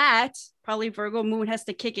 so that probably Virgo moon has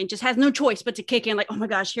to kick in, just has no choice but to kick in. Like, oh my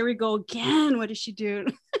gosh, here we go again. What does she do?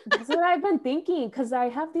 That's what I've been thinking, because I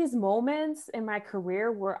have these moments in my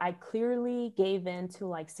career where I clearly gave in to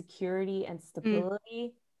like security and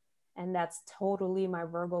stability. And that's totally my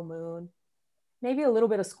Virgo moon. Maybe a little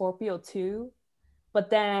bit of Scorpio too. But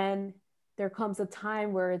then there comes a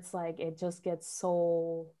time where it's like, it just gets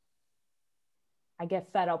so, I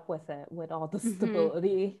get fed up with it, with all the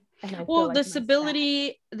stability. And I feel like the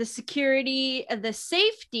stability, the security, the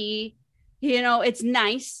safety, you know, it's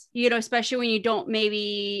nice, you know, especially when you don't,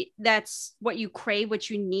 maybe that's what you crave, what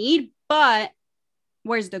you need, but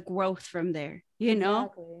where's the growth from there, you know?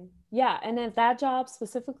 Exactly. Yeah. And then that job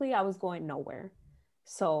specifically, I was going nowhere.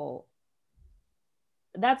 So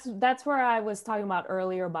that's where I was talking about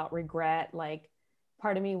earlier about regret. Like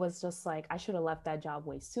part of me was just like, I should have left that job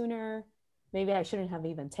way sooner. Maybe I shouldn't have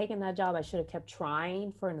even taken that job. I should have kept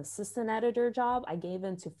trying for an assistant editor job. I gave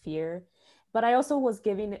in to fear, but I also was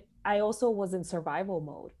in survival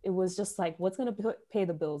mode. It was just like, what's going to pay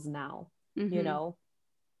the bills now, you know?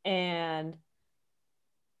 And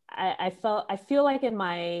I feel like in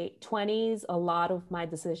my 20s, a lot of my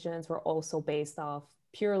decisions were also based off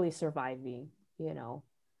purely surviving, you know?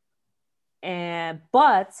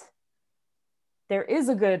 But there is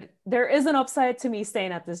an upside to me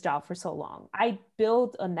staying at this job for so long. I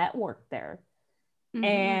built a network there.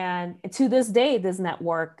 And to this day, this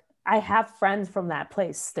network, I have friends from that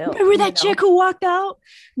place still. Remember that chick who walked out?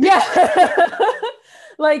 Yeah.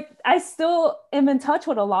 Like I still am in touch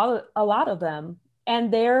with a lot of them.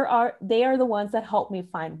 And they are the ones that helped me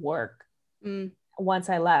find work once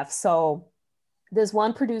I left. So this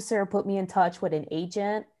one producer put me in touch with an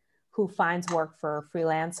agent who finds work for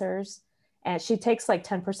freelancers. And she takes like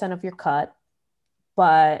 10% of your cut,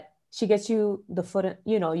 but she gets you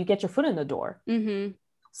you get your foot in the door.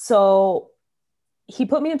 So he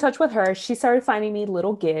put me in touch with her. She started finding me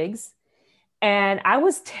little gigs. And I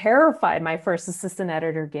was terrified my first assistant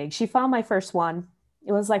editor gig. She found my first one.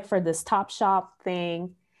 It was like for this Topshop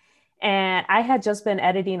thing. And I had just been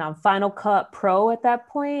editing on Final Cut Pro at that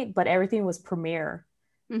point, but everything was Premiere.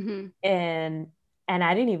 Mm-hmm. And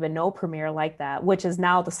I didn't even know Premiere like that, which is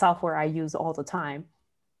now the software I use all the time.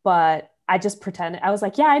 But I just pretended. I was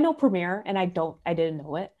like, yeah, I know Premiere, and I didn't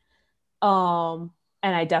know it.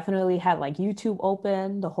 And I definitely had like YouTube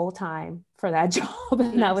open the whole time for that job.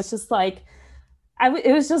 And I was Nice. just like,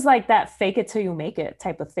 it was just like that fake it till you make it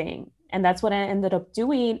type of thing. And that's what I ended up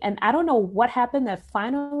doing. And I don't know what happened that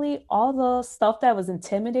finally all the stuff that was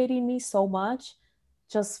intimidating me so much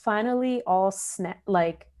just finally all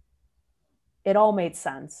like it all made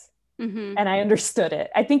sense. Mm-hmm. And I understood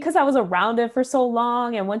it. I think because I was around it for so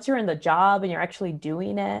long. And once you're in the job and you're actually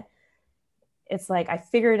doing it, it's like I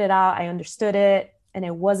figured it out. I understood it. And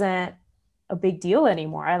it wasn't a big deal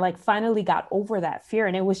anymore. I like finally got over that fear.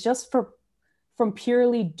 And it was just from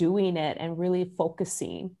purely doing it and really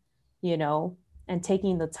focusing, you know, and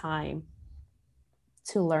taking the time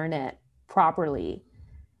to learn it properly.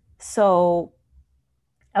 So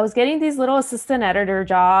I was getting these little assistant editor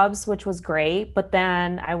jobs, which was great. But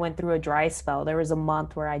then I went through a dry spell. There was a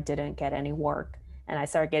month where I didn't get any work and I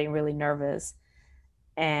started getting really nervous.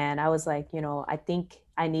 And I was like, I think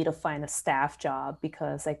I need to find a staff job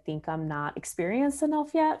because I think I'm not experienced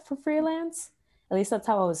enough yet for freelance. At least that's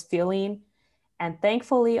how I was feeling. And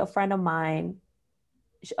thankfully, a friend of mine,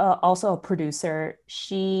 also a producer,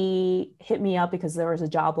 she hit me up because there was a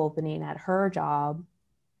job opening at her job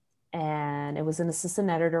and it was an assistant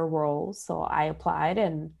editor role. So I applied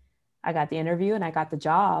and I got the interview and I got the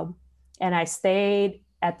job. And I stayed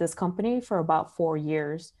at this company for about 4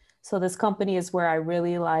 years. So this company is where I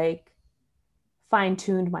really like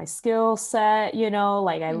fine-tuned my skill set,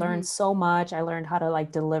 like I Mm-hmm. learned so much. I learned how to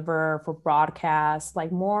like deliver for broadcast,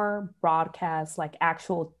 like more broadcast, like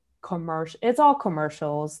actual commercial. It's all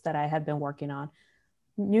commercials that I had been working on.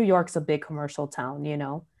 New York's a big commercial town.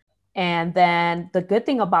 And then the good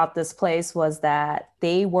thing about this place was that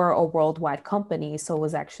they were a worldwide company. So it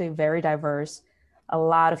was actually very diverse, a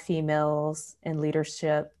lot of females in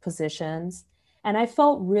leadership positions. And I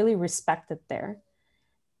felt really respected there.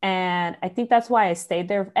 And I think that's why I stayed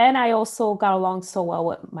there. And I also got along so well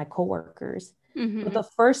with my coworkers. But Mm-hmm. the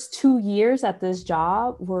first 2 years at this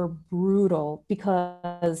job were brutal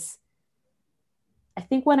because I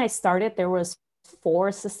think when I started, there was 4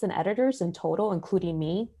 assistant editors in total, including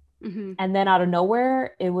me. Mm-hmm. And then out of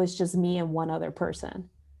nowhere, it was just me and one other person.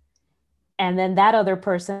 And then that other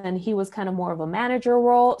person, he was kind of more of a manager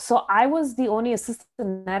role. So I was the only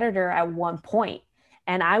assistant editor at one point,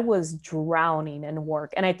 and I was drowning in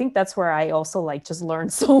work. And I think that's where I also like just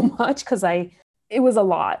learned so much because it was a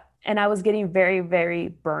lot and I was getting very, very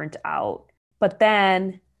burnt out. But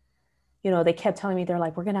then, they kept telling me, they're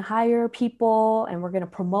like, we're going to hire people and we're going to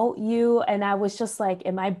promote you. And I was just like,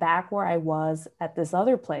 am I back where I was at this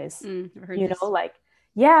other place? I've heard this. Like,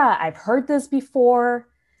 yeah, I've heard this before,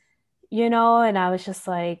 and I was just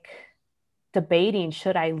like debating,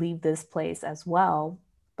 should I leave this place as well?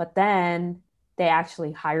 But then they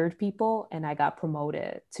actually hired people and I got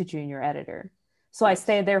promoted to junior editor. So I Nice.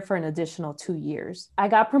 stayed there for an additional 2 years. I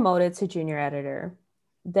got promoted to junior editor.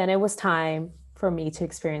 Then it was time for me to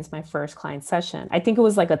experience my first client session. I think it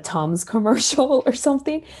was like a Tums commercial or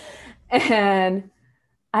something. And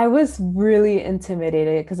I was really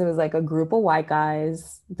intimidated because it was like a group of white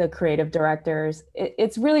guys, the creative directors.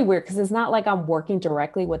 It's really weird because it's not like I'm working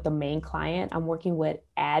directly with the main client. I'm working with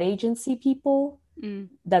ad agency people Mm.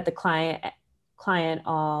 that the client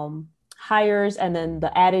hires, and then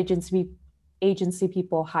the ad agency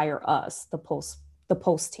people hire us, the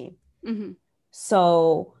post team. Mm-hmm.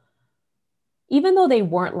 So even though they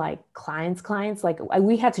weren't like clients, like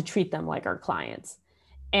we had to treat them like our clients.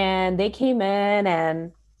 And they came in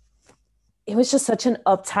and it was just such an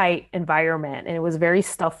uptight environment and it was very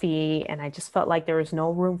stuffy and I just felt like there was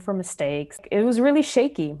no room for mistakes. It was really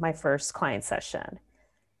shaky, my first client session.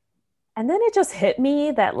 And then it just hit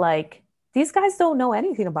me that like these guys don't know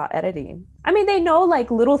anything about editing. I mean, they know like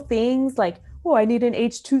little things like, oh, I need an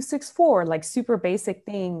H.264, like super basic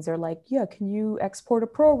things, or like, yeah, can you export a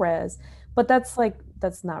ProRes? But that's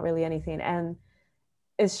not really anything. And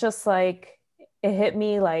it's just like it hit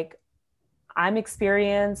me like I'm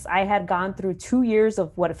experienced. I had gone through 2 years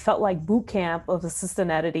of what it felt like boot camp of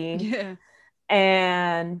assistant editing. Yeah.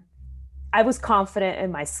 And I was confident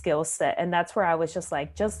in my skill set. And that's where I was just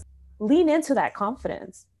like, just lean into that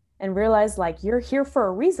confidence and realize like you're here for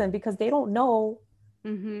a reason because they don't know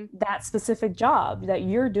Mm-hmm. that specific job that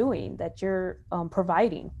you're doing, that you're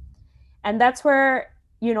providing. And that's where,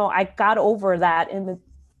 I got over that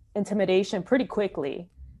intimidation pretty quickly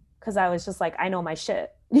because I was just like, I know my shit,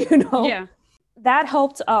 Yeah. That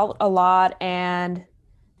helped out a lot. And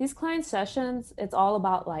these client sessions, it's all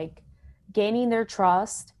about like gaining their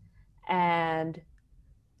trust and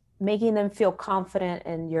making them feel confident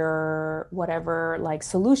in your whatever like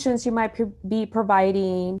solutions you might be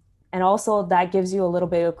providing. And also that gives you a little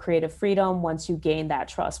bit of creative freedom once you gain that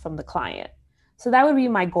trust from the client. So that would be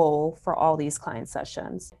my goal for all these client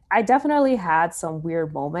sessions. I definitely had some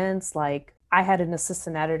weird moments. Like I had an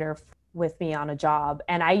assistant editor with me on a job,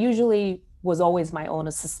 and I usually was always my own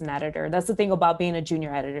assistant editor. That's the thing about being a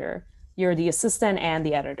junior editor. You're the assistant and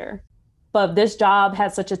the editor. But this job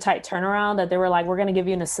had such a tight turnaround that they were like, we're going to give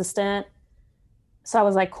you an assistant. So I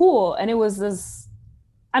was like, cool. And it was this,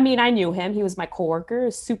 I mean, I knew him. He was my coworker,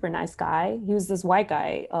 super nice guy. He was this white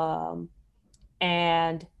guy.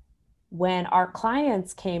 And when our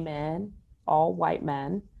clients came in, all white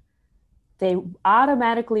men, they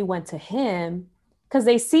automatically went to him because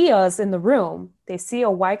they see us in the room. They see a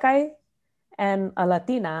white guy and a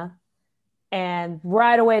Latina. And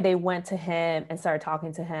right away, they went to him and started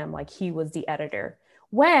talking to him like he was the editor.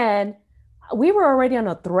 When we were already on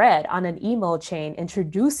a thread, on an email chain,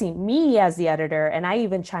 introducing me as the editor. And I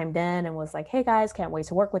even chimed in and was like, hey guys, can't wait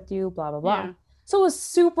to work with you, blah, blah, blah. Yeah. So it was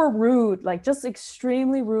super rude, like just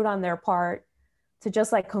extremely rude on their part to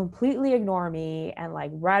just like completely ignore me and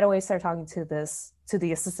like right away start talking to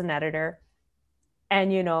the assistant editor.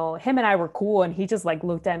 And, you know, him and I were cool. And he just like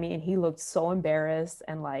looked at me and he looked so embarrassed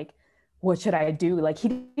and like, what should I do? Like he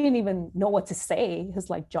didn't even know what to say. His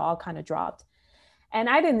like jaw kind of dropped. And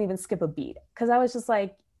I didn't even skip a beat because I was just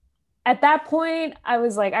like, at that point, I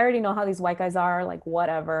was like, I already know how these white guys are, like,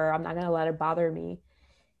 whatever. I'm not going to let it bother me.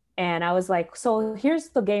 And I was like, so here's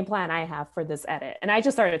the game plan I have for this edit. And I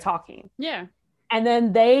just started talking. Yeah. And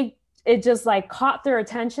then it just like caught their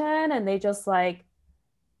attention and they just like,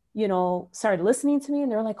 you know, started listening to me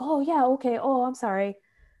and they're like, oh yeah, okay. Oh, I'm sorry.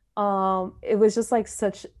 It was just like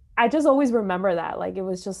I just always remember that. Like, it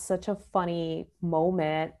was just such a funny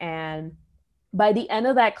moment. And by the end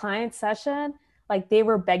of that client session, like they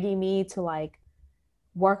were begging me to like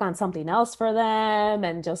work on something else for them.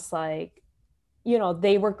 And just like, you know,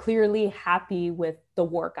 they were clearly happy with the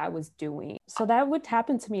work I was doing. So that would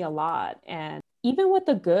happen to me a lot. And even with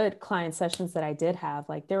the good client sessions that I did have,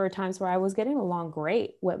 like there were times where I was getting along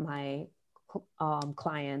great with my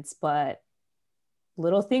clients, but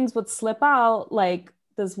little things would slip out. Like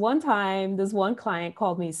this one client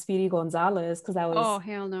called me Speedy Gonzalez because I was, oh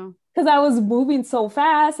hell no, because I was moving so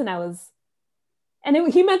fast and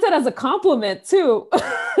he meant it as a compliment too.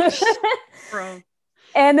 Bro.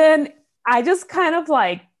 And then I just kind of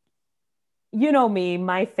like, you know me,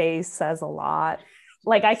 my face says a lot.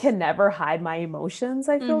 Like I can never hide my emotions.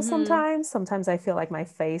 I feel sometimes I feel like my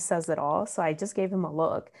face says it all. So I just gave him a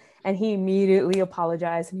look and he immediately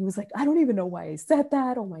apologized. And he was like, I don't even know why I said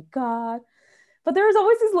that. Oh my God. But there was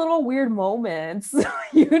always these little weird moments,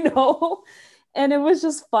 you know, and it was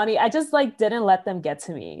just funny. I just like didn't let them get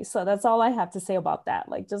to me. So that's all I have to say about that.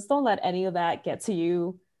 Like, just don't let any of that get to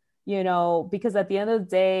you, you know, because at the end of the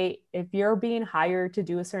day, if you're being hired to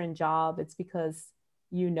do a certain job, it's because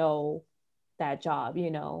you know that job, you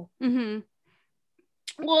know.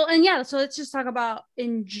 Well, and yeah, so let's just talk about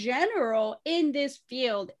in general in this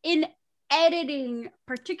field, in editing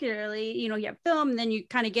particularly, you know, you have film, then you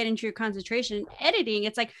kind of get into your concentration editing.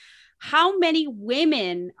 It's like, how many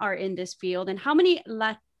women are in this field and how many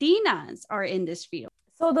Latinas are in this field?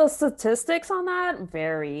 So the statistics on that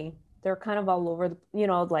vary. They're kind of all over, you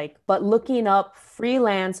know, like, but looking up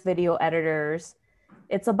freelance video editors,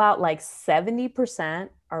 it's about like 70%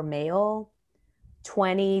 are male,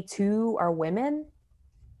 22 are women,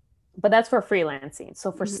 but that's for freelancing.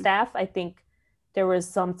 So for staff, I think there was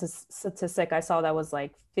some statistic I saw that was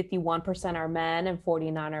like 51% are men and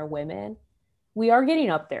 49 are women. We are getting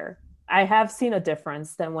up there. I have seen a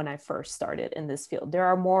difference than when I first started in this field. There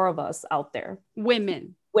are more of us out there.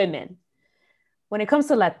 Women. When it comes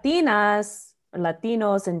to Latinas,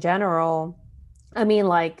 Latinos in general, I mean,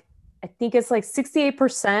 like, I think it's like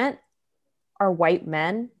 68% are white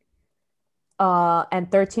men.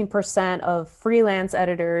 And 13% of freelance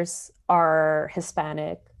editors are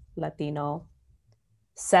Hispanic, Latino.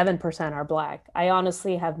 7% are Black. I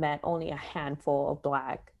honestly have met only a handful of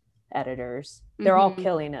Black editors. They're all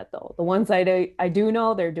killing it though. The ones I do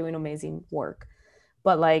know, they're doing amazing work.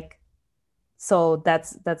 But like, so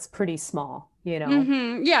that's pretty small, you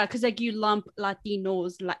know? Yeah, because like you lump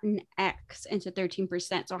Latinos, Latinx into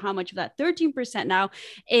 13%. So how much of that 13% now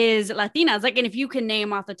is Latinas? Like, and if you can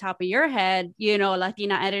name off the top of your head, you know,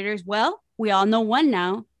 Latina editors, well, we all know one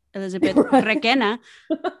now, Elizabeth Requena.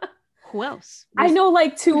 Who else? I know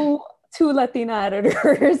like two Latina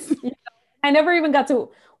editors. I never even got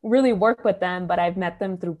to really work with them, but I've met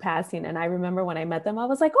them through passing. And I remember when I met them, I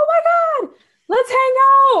was like, oh my God, let's hang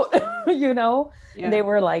out, you know? Yeah. And they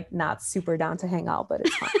were like not super down to hang out, but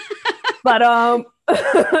it's fine.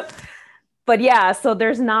 But but yeah, so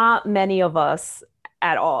there's not many of us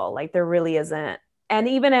at all. Like there really isn't. And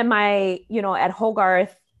even at my, at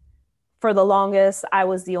Hogarth, for the longest, I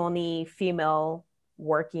was the only female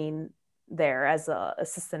working there as a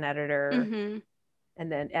assistant editor Mm-hmm.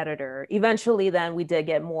 and then editor. Eventually, then we did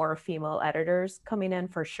get more female editors coming in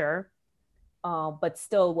for sure, but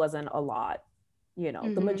still wasn't a lot.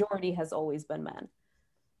 Mm-hmm. The majority has always been men.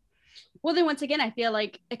 Well, then once again, I feel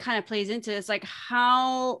like it kind of plays into this, like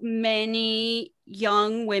how many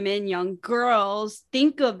young women, young girls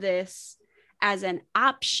think of this as an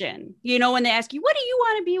option. When they ask you, what do you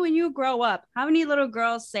want to be when you grow up? How many little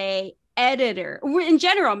girls say editor? In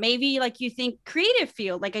general, maybe like you think creative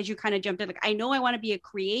field, like as you kind of jumped in, like, I know I want to be a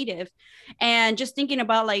creative. And just thinking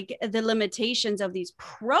about like the limitations of these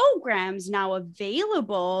programs now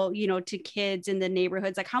available, to kids in the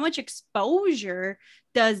neighborhoods, like how much exposure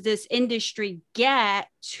does this industry get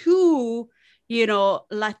to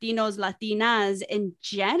Latinos, Latinas in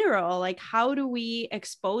general? Like, how do we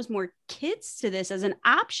expose more kids to this as an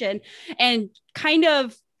option and kind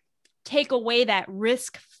of take away that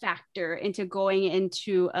risk factor into going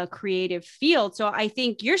into a creative field? So I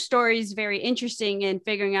think your story is very interesting in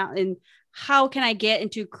figuring out in how can I get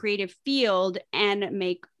into creative field and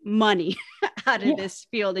make money out of this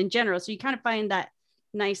field in general. So you kind of find that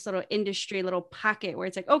nice little industry, little pocket where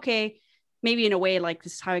it's like, okay, maybe in a way, like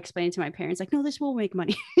this is how I explain it to my parents, like, no, this will make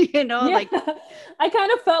money, like I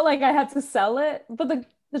kind of felt like I had to sell it, but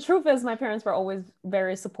the truth is my parents were always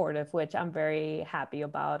very supportive, which I'm very happy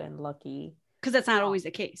about and lucky. Because that's not always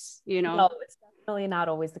the case, No, it's definitely not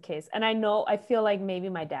always the case. And I feel like maybe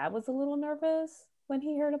my dad was a little nervous when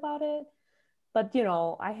he heard about it, but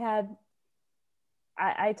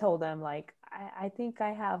I told him like, I think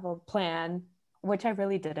I have a plan, which I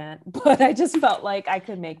really didn't, but I just felt like I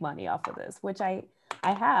could make money off of this, which I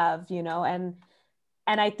have, and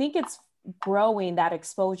I think it's growing, that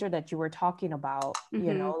exposure that you were talking about,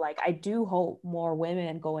 Mm-hmm. like I do hope more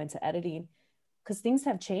women go into editing because things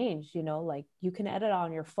have changed, like you can edit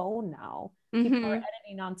on your phone now. Mm-hmm. People are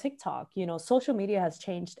editing on TikTok, social media has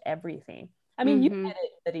changed everything. I mean, Mm-hmm. you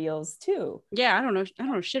edit videos too. Yeah, I don't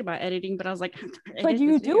know shit about editing, but I was like, but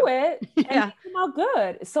you do it and yeah. they come out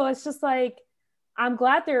good. So it's just like, I'm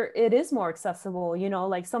glad it is more accessible,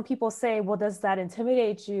 like some people say, well, does that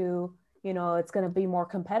intimidate you? It's going to be more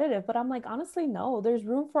competitive, but I'm like, honestly, no, there's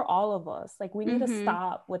room for all of us. Like we need to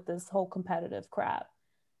stop with this whole competitive crap,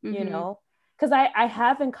 because I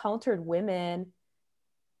have encountered women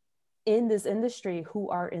in this industry who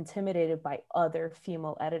are intimidated by other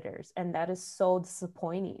female editors. And that is so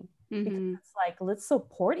disappointing because it's like, let's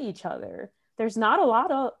support each other. There's not a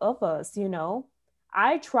lot of us,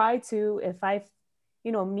 I try to, if I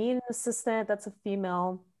meet an assistant that's a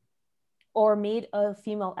female or meet a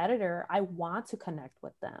female editor, I want to connect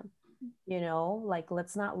with them, like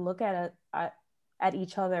let's not look at it at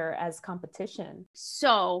each other as competition.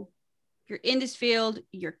 So you're in this field,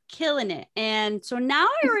 you're killing it. And so now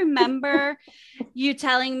I remember you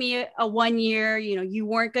telling me a 1 year, you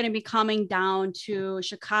weren't going to be coming down to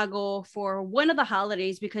Chicago for one of the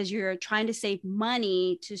holidays because you're trying to save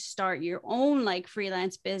money to start your own like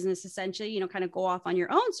freelance business, essentially, kind of go off on your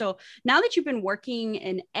own. So now that you've been working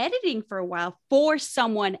in editing for a while for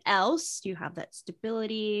someone else, you have that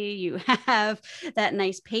stability, you have that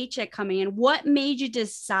nice paycheck coming in. What made you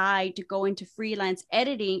decide to go into freelance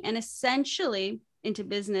editing and essentially into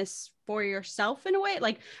business for yourself in a way?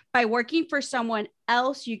 Like by working for someone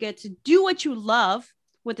else, you get to do what you love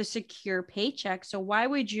with a secure paycheck. So why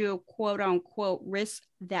would you quote unquote risk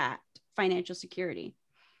that financial security?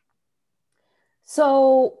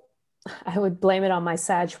 So I would blame it on my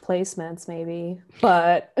Sag placements maybe,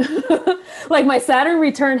 but like my Saturn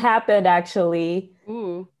return happened actually.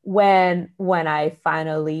 Ooh. when I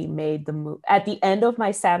finally made the move. At the end of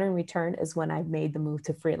my Saturn return is when I made the move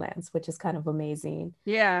to freelance, which is kind of amazing.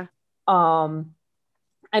 Yeah.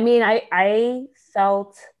 I mean, I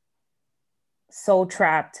felt so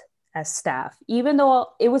trapped as staff, even though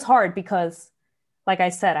it was hard because, like I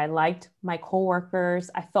said, I liked my coworkers.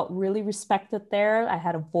 I felt really respected there. I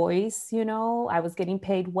had a voice, I was getting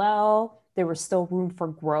paid well. There was still room for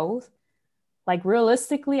growth. Like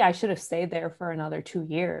realistically, I should have stayed there for another 2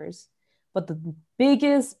 years. But the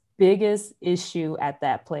biggest issue at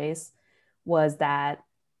that place was that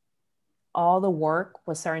all the work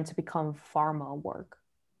was starting to become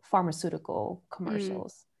pharmaceutical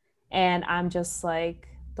commercials. And I'm just like,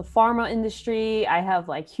 the pharma industry, I have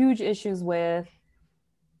like huge issues with.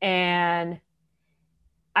 And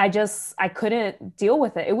I couldn't deal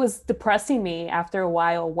with it. It was depressing me after a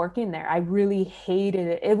while working there. I really hated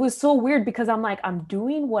it. It was so weird because I'm like, I'm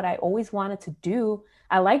doing what I always wanted to do.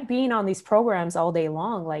 I like being on these programs all day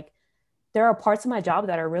long. Like, there are parts of my job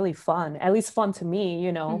that are really fun, at least fun to me,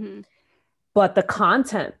 you know. Mm-hmm. But the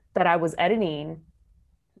content that I was editing,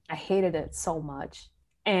 I hated it so much.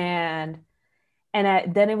 And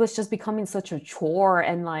then it was just becoming such a chore.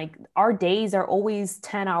 And like, our days are always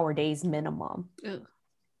 10-hour days minimum, Ugh.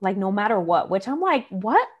 like no matter what, which I'm like,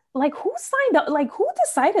 what? Like, who signed up? Like, who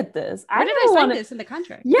decided this? Where I did I never sign want to. this in the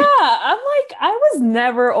contract? Yeah, I'm like, I was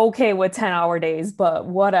never okay with 10-hour days, but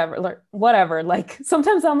whatever, like, whatever. Like,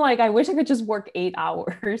 sometimes I'm like, I wish I could just work 8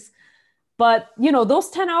 hours. But, you know,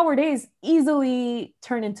 those 10-hour days easily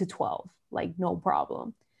turn into 12, like, no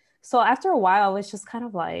problem. So after a while, I was just kind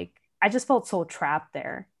of like, I just felt so trapped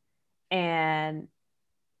there. And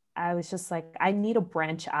I was just like, I need to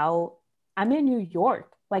branch out. I'm in New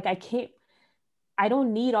York. Like, I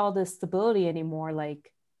don't need all this stability anymore.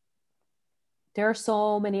 Like, there are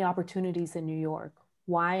so many opportunities in New York.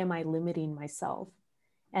 Why am I limiting myself?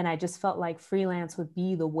 And I just felt like freelance would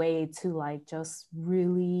be the way to like just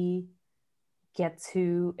really get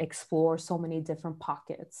to explore so many different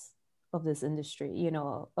pockets of this industry, you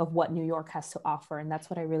know, of what New York has to offer. And that's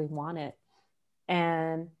what I really wanted.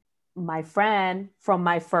 And my friend from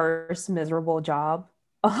my first miserable job,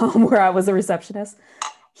 where I was a receptionist,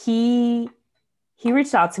 he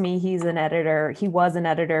reached out to me. He's an editor. He was an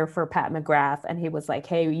editor for Pat McGrath. And he was like,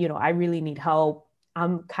 hey, you know, I really need help.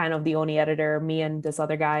 I'm kind of the only editor, me and this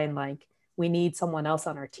other guy. And like, we need someone else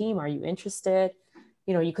on our team. Are you interested?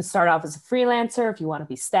 You know, you could start off as a freelancer. If you want to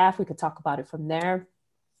be staff, we could talk about it from there.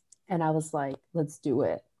 And I was like, let's do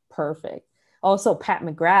it. Perfect. Also, Pat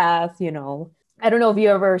McGrath, you know, I don't know if you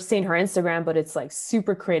ever seen her Instagram, but it's like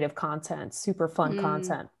super creative content, super fun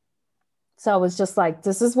content. So I was just like,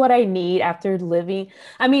 this is what I need after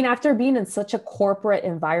after being in such a corporate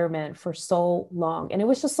environment for so long. And it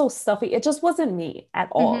was just so stuffy. It just wasn't me at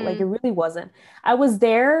all. Mm-hmm. Like, it really wasn't. I was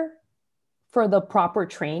there for the proper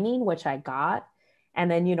training, which I got. And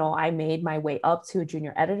then, you know, I made my way up to a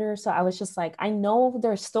junior editor. So I was just like, I know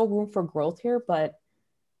there's still room for growth here, but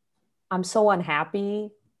I'm so unhappy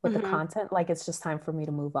with the Mm-hmm. content. Like, it's just time for me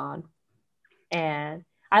to move on. And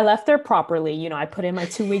I left there properly. You know, I put in my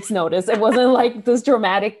 2 weeks notice. It wasn't like this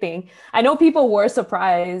dramatic thing. I know people were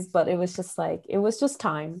surprised, but it was just like, it was just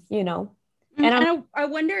time, you know? And And I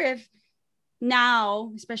wonder if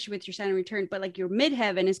now, especially with your Saturn return, but like your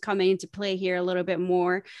midheaven is coming into play here a little bit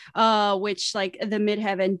more, which like the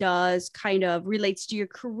midheaven does kind of relates to your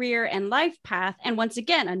career and life path. And once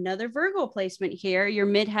again, another Virgo placement here, your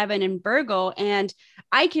midheaven in Virgo. And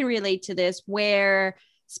I can relate to this where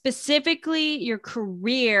specifically your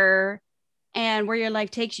career and where your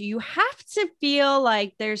life takes you, you have to feel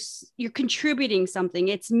like you're contributing something.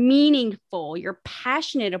 It's meaningful. You're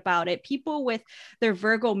passionate about it. People with their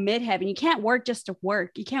Virgo midheaven, you can't work just to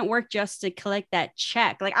work. You can't work just to collect that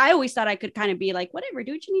check. Like, I always thought I could kind of be like, whatever,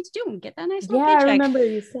 do what you need to do and get that nice little yeah, paycheck. I remember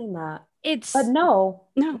you saying that. But It's no,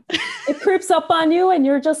 no. it creeps up on you and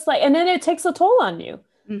you're just like, and then it takes a toll on you.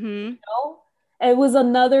 Mm-hmm. You know? It was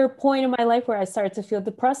another point in my life where I started to feel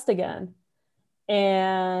depressed again.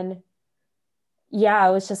 And yeah, I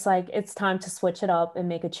was just like, it's time to switch it up and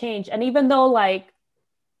make a change. And even though like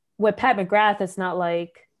with Pat McGrath, it's not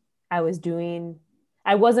like I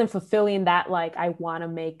wasn't fulfilling that, like, I want to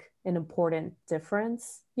make an important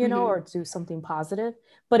difference, you know, or do something positive,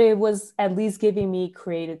 but it was at least giving me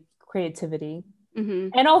creativity. Mm-hmm.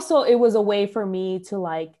 And also it was a way for me to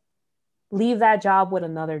like leave that job with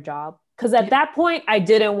another job. Cause at that point I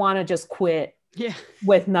didn't want to just quit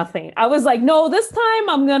with nothing. I was like, no, this time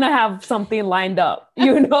I'm going to have something lined up,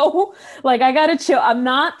 you know, like I got to chill. I'm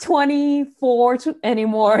not 24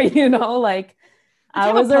 anymore, you know, like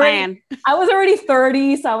I was already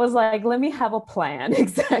 30. So I was like, let me have a plan.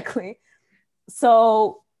 Exactly.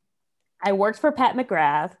 So I worked for Pat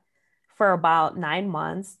McGrath for about 9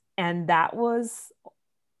 months. And that was,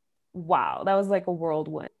 wow, that was like a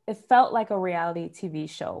whirlwind. It felt like a reality TV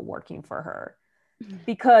show working for her.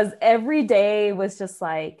 Because every day was just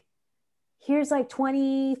like, here's like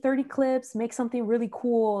 20, 30 clips, make something really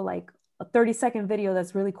cool, like a 30-second video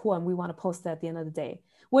that's really cool. And we want to post it at the end of the day,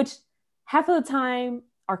 which half of the time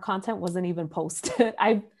our content wasn't even posted.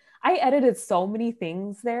 I edited so many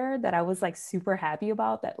things there that I was like super happy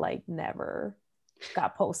about that like never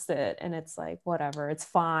got posted. And it's like, whatever, it's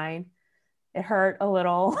fine. It hurt a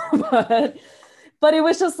little, but it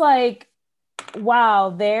was just like,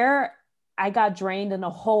 wow, I got drained in a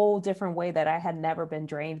whole different way that I had never been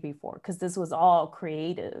drained before, because this was all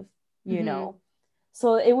creative, you know?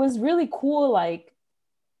 So it was really cool, like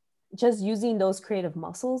just using those creative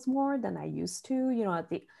muscles more than I used to. You know,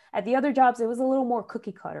 at the other jobs, it was a little more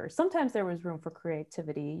cookie cutter. Sometimes there was room for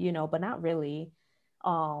creativity, you know, but not really.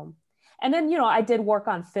 Um, and then, you know, I did work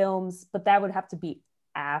on films, but that would have to be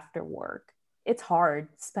after work. It's hard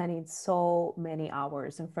spending so many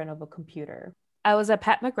hours in front of a computer. I was at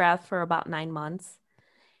Pat McGrath for about 9 months,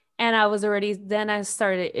 and then I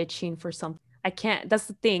started itching for something. I can't, that's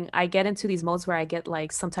the thing. I get into these modes where I get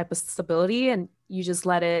like some type of stability, and you just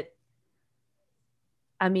let it,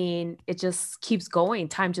 I mean, it just keeps going.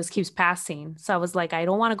 Time just keeps passing. So I was like, I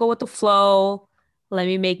don't want to go with the flow. Let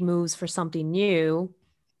me make moves for something new.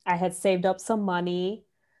 I had saved up some money.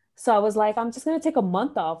 So I was like, I'm just going to take a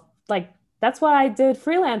month off. Like, that's what I did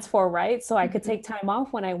freelance for, right? So I could take time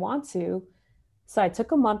off when I want to. So I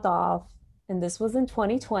took a month off, and this was in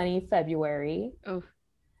 2020, February. Oh.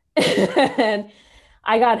 And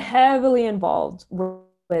I got heavily involved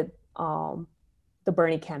with the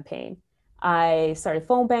Bernie campaign. I started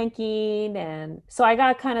phone banking, and so I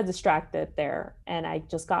got kind of distracted there, and I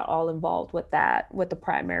just got all involved with that, with the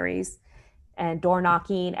primaries and door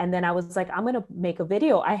knocking. And then I was like, I'm going to make a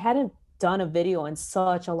video. I hadn't done a video in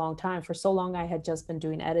such a long time. For so long, I had just been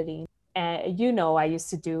doing editing. And you know, I used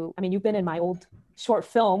to do, I mean, you've been in my old short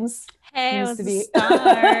films. Hey, I used was to a be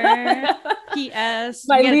star. P.S.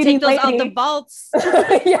 My We gotta leading take those out lady. the vaults.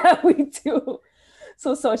 Yeah, we do.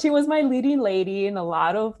 So she was my leading lady in a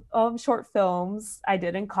lot of short films I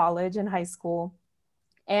did in college and high school.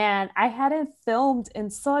 And I hadn't filmed in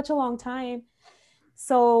such a long time.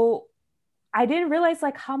 So I didn't realize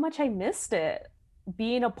like how much I missed it,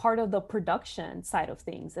 being a part of the production side of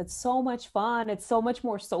things. It's so much fun. It's so much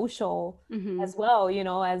more social as well, you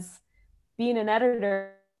know, as being an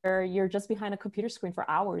editor, you're just behind a computer screen for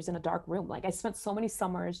hours in a dark room. Like I spent so many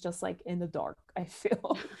summers just like in the dark, I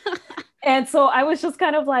feel. And so I was just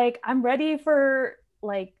kind of like, I'm ready for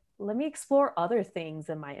like, let me explore other things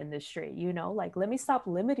in my industry, you know, like let me stop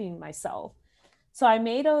limiting myself. So I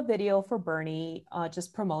made a video for Bernie,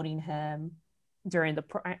 just promoting him during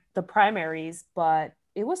the primaries, but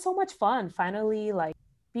it was so much fun finally, like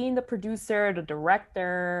being the producer, the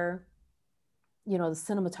director, you know, the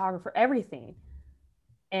cinematographer, everything.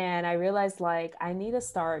 And I realized like I need to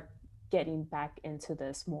start getting back into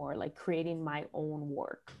this more, like creating my own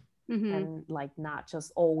work and like not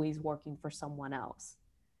just always working for someone else.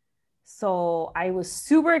 So I was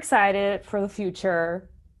super excited for the future.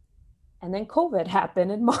 And then COVID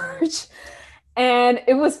happened in March. And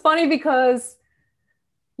it was funny because,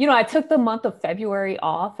 you know, I took the month of February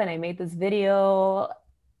off and I made this video.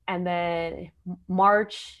 And then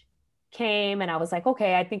March came and I was like,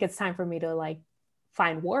 okay, I think it's time for me to like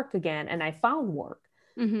find work again. And I found work.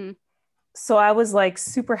 So I was like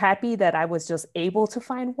super happy that I was just able to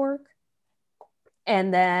find work.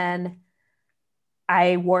 And then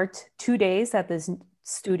I worked 2 days at this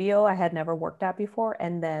studio I had never worked at before.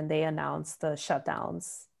 And then they announced the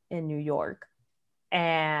shutdowns in New York.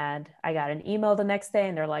 And I got an email the next day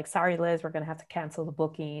and they're like, sorry, Liz, we're going to have to cancel the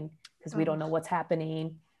booking because we don't know what's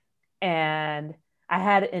happening. And I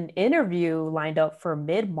had an interview lined up for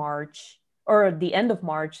mid-March or the end of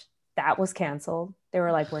March. That was canceled. They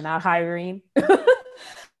were like, we're not hiring.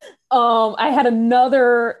 I had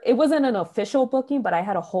it wasn't an official booking, but I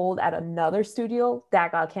had a hold at another studio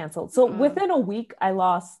that got canceled. So within a week, I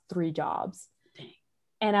lost 3 jobs.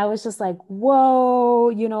 And I was just like, whoa,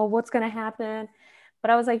 you know, what's going to happen?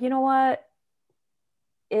 But I was like, you know what?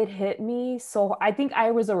 It hit me. So I think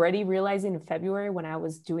I was already realizing in February when I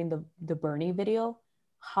was doing the Bernie video,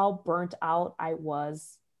 how burnt out I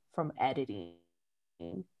was from editing.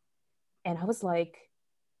 And I was like,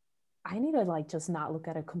 I need to like just not look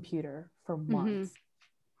at a computer for months.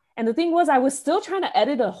 And the thing was, I was still trying to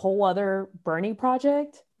edit a whole other Bernie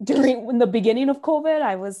project in the beginning of COVID.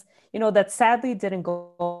 I was, you know, that sadly didn't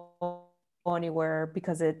go anywhere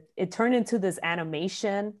because it turned into this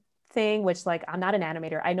animation thing, which like, I'm not an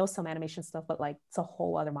animator. I know some animation stuff, but like it's a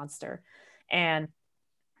whole other monster. And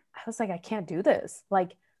I was like, I can't do this.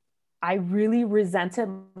 Like, I really resented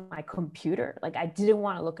my computer. Like I didn't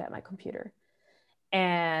want to look at my computer.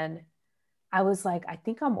 And I was like, I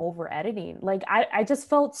think I'm over editing. Like I just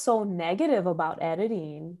felt so negative about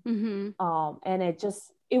editing. And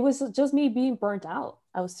it was just me being burnt out.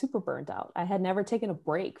 I was super burnt out. I had never taken a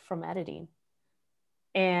break from editing.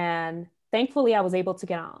 And thankfully I was able to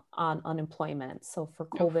get on unemployment. So for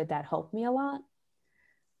COVID, that helped me a lot.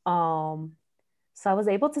 So I was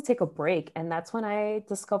able to take a break. And that's when I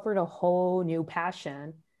discovered a whole new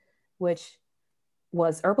passion, which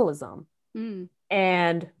was herbalism.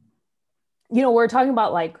 And, you know, we're talking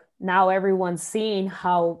about like now everyone's seeing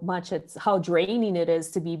how draining it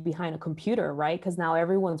is to be behind a computer, right? Because now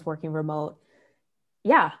everyone's working remote.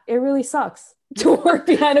 Yeah, it really sucks to work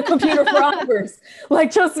behind a computer for hours.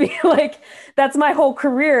 Like, trust me, like that's my whole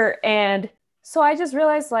career. And so I just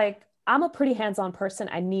realized like I'm a pretty hands-on person.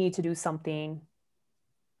 I need to do something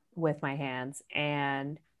with my hands.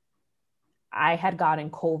 And I had gotten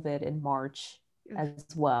COVID in March as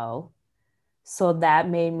well. So that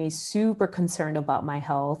made me super concerned about my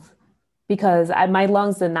health because my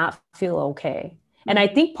lungs did not feel okay. And I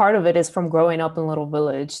think part of it is from growing up in Little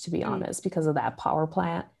Village, to be honest, because of that power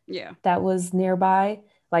plant that was nearby.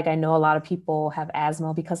 Like I know a lot of people have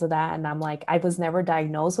asthma because of that. And I'm like, I was never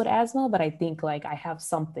diagnosed with asthma, but I think like I have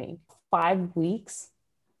something. 5 weeks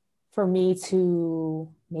for me to,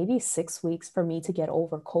 maybe 6 weeks for me to get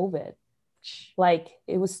over COVID. Like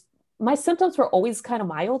it was, my symptoms were always kind of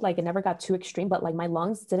mild, like it never got too extreme, but like my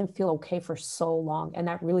lungs didn't feel okay for so long. And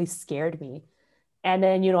that really scared me. And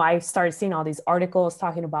then, you know, I started seeing all these articles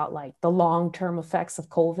talking about like the long-term effects of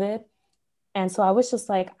COVID. And so I was just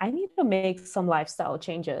like, I need to make some lifestyle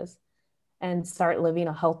changes and start living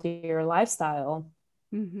a healthier lifestyle.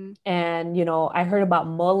 And, you know, I heard about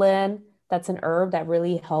mullein. That's an herb that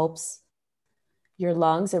really helps your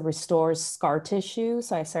lungs. It restores scar tissue.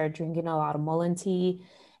 So I started drinking a lot of mullein tea.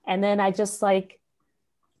 And then I just like,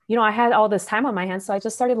 you know, I had all this time on my hands. So I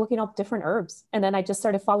just started looking up different herbs. And then I just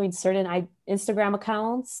started following certain Instagram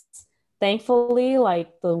accounts. Thankfully,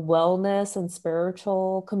 like the wellness and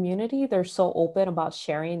spiritual community, they're so open about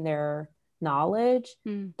sharing their knowledge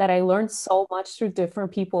that I learned so much through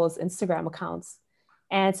different people's Instagram accounts.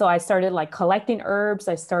 And so I started like collecting herbs.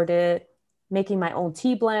 I started making my own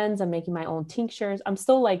tea blends and making my own tinctures. I'm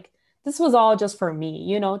still like, this was all just for me,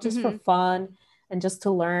 you know, just for fun and just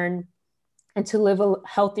to learn and to live a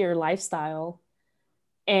healthier lifestyle.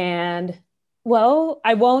 And well,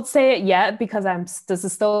 I won't say it yet because this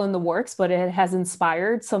is still in the works, but it has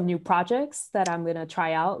inspired some new projects that I'm going to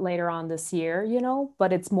try out later on this year, you know,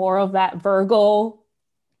 but it's more of that Virgo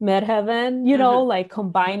midheaven, you know, like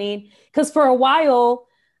combining, because for a while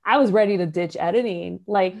I was ready to ditch editing.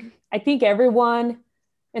 Like I think everyone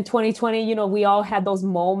in 2020, you know, we all had those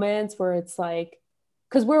moments where it's like,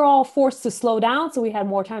 because we're all forced to slow down. So we had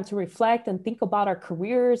more time to reflect and think about our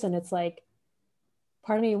careers. And it's like,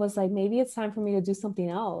 part of me was like, maybe it's time for me to do something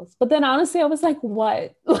else. But then honestly, I was like,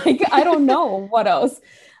 what? Like, I don't know what else.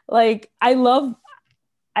 Like, I love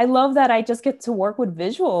that I just get to work with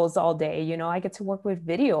visuals all day. You know, I get to work with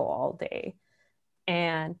video all day.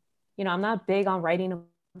 And, you know, I'm not big on writing a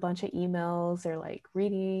bunch of emails or like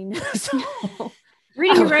reading. So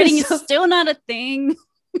reading and writing is still not a thing.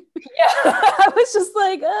 Yeah, I was just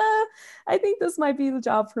like, I think this might be the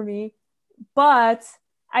job for me. But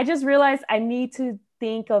I just realized I need to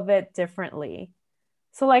think of it differently.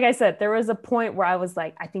 So like I said, there was a point where I was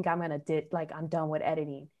like, I think I'm done with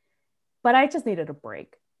editing. But I just needed a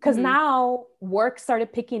break because now work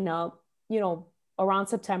started picking up, you know, around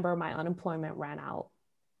September, my unemployment ran out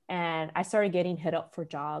and I started getting hit up for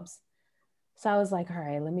jobs. So I was like, all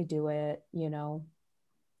right, let me do it, you know.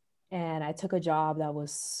 And I took a job that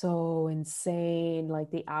was so insane. Like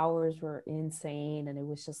the hours were insane. And it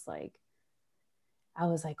was just like, I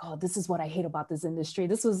was like, oh, this is what I hate about this industry.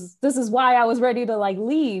 This is why I was ready to like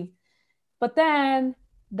leave. But then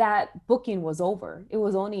that booking was over. It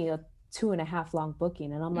was only a 2.5 long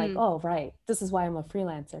booking. And I'm like, oh, right. This is why I'm a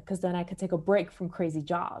freelancer. Because then I could take a break from crazy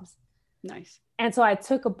jobs. Nice. And so I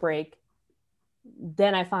took a break.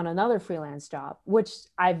 Then I found another freelance job, which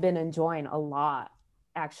I've been enjoying a lot,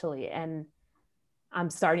 actually. And I'm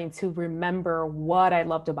starting to remember what I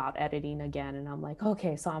loved about editing again. And I'm like,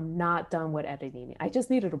 okay, so I'm not done with editing. I just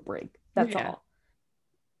needed a break. That's all.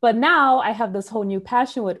 But now I have this whole new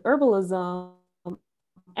passion with herbalism.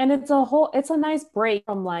 And it's a nice break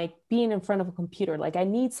from like being in front of a computer. Like I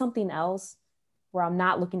need something else where I'm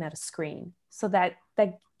not looking at a screen. So that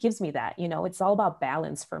gives me that, you know, it's all about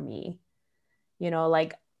balance for me. You know,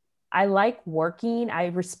 like I like working. I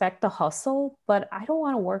respect the hustle, but I don't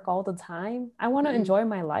want to work all the time. I want to enjoy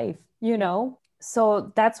my life, you know?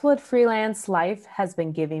 So that's what freelance life has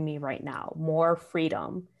been giving me right now. More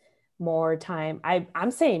freedom, more time.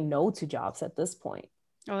 I'm saying no to jobs at this point.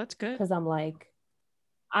 Oh, that's good. Because I'm like,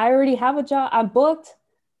 I already have a job. I'm booked.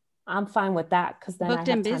 I'm fine with that because then booked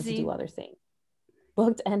I have time to do other things.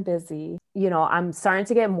 Booked and busy. You know, I'm starting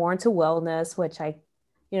to get more into wellness, which I've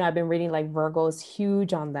been reading like Virgo is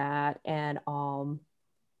huge on that. And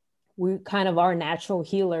we kind of are natural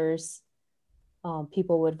healers,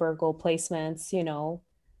 people with Virgo placements, you know.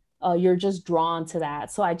 you're just drawn to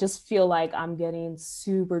that. So I just feel like I'm getting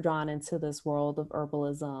super drawn into this world of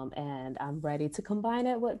herbalism, and I'm ready to combine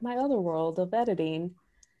it with my other world of editing.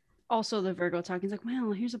 Also, the Virgo talking is like,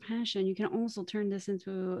 well, here's a passion. You can also turn this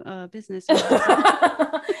into a business. Well,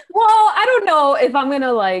 I don't know if I'm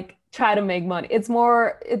gonna like try to make money. It's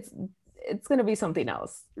more, it's gonna be something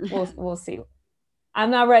else. We'll see.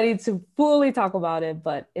 I'm not ready to fully talk about it,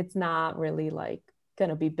 but it's not really like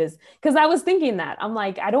gonna be business. Because I was thinking that I'm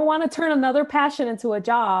like, I don't want to turn another passion into a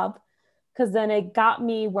job, because then it got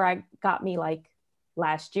me where I got me like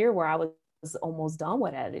last year where I was almost done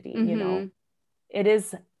with editing. You know, it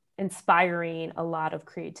is inspiring a lot of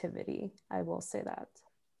creativity. I will say that.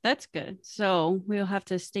 That's good. So we'll have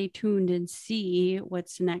to stay tuned and see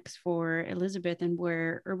what's next for Elizabeth and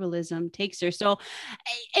where herbalism takes her. So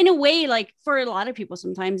in a way, like for a lot of people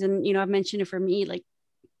sometimes, and, you know, I've mentioned it for me, like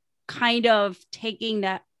kind of taking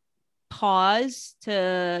that pause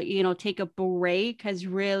to, you know, take a break has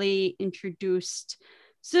really introduced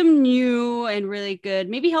some new and really good,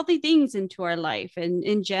 maybe healthy things into our life. And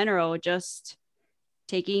in general, just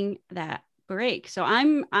taking that break. So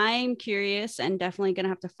I'm curious and definitely going to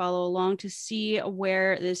have to follow along to see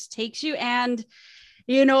where this takes you, and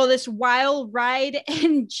you know, this wild ride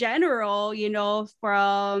in general, you know,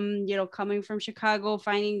 from, you know, coming from Chicago,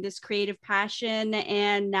 finding this creative passion,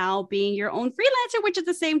 and now being your own freelancer, which at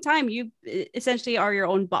the same time you essentially are your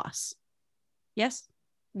own boss. Yes.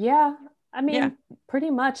 Yeah. I mean, pretty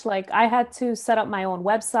much like I had to set up my own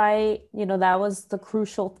website. You know, that was the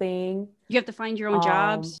crucial thing. You have to find your own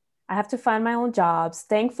jobs. I have to find my own jobs.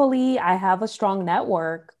 Thankfully, I have a strong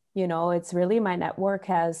network. You know, it's really, my network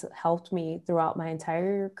has helped me throughout my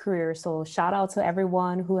entire career. So shout out to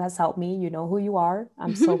everyone who has helped me. You know who you are.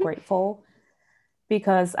 I'm so grateful,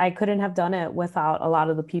 because I couldn't have done it without a lot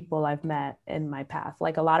of the people I've met in my path.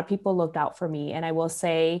 Like a lot of people looked out for me. And I will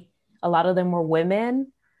say a lot of them were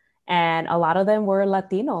women, and a lot of them were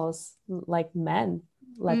Latinos, like men.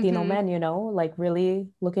 Latino men, you know, like really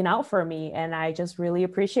looking out for me. And I just really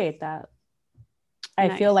appreciate that.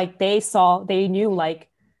 I feel like they knew like,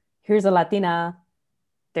 here's a Latina,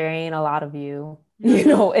 there ain't a lot of you, you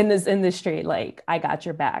know, in this industry, like I got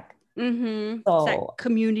your back. So that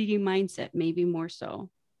community mindset, maybe more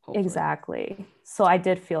so. Hopefully. Exactly. So I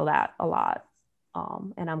did feel that a lot.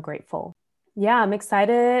 And I'm grateful. Yeah, I'm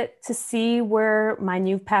excited to see where my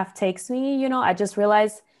new path takes me. You know, I just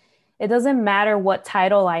realized it doesn't matter what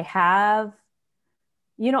title I have.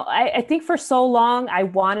 You know, I think for so long I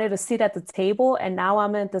wanted a seat at the table, and now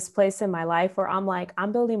I'm at this place in my life where I'm like,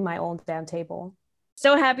 I'm building my own damn table.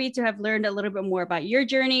 So happy to have learned a little bit more about your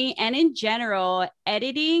journey and in general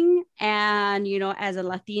editing, and, you know, as a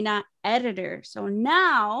Latina editor. So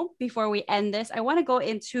now, before we end this, I want to go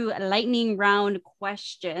into lightning round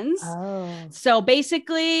questions. So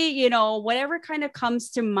basically, you know, whatever kind of comes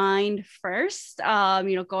to mind first,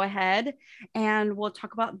 you know, go ahead and we'll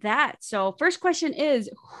talk about that. So first question is,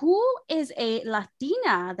 who is a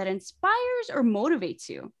Latina that inspires or motivates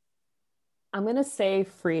you? I'm going to say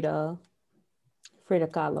Frida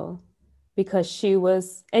Kahlo, because she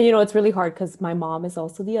was, and you know, it's really hard because my mom is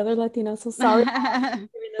also the other Latina. So sorry.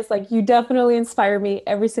 It's like, you definitely inspire me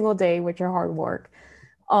every single day with your hard work.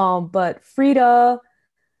 But Frida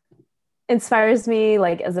inspires me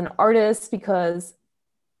like as an artist, because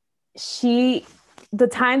the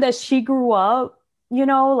time that she grew up, you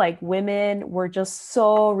know, like women were just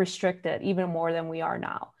so restricted, even more than we are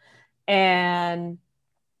now. And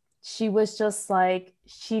she was just like,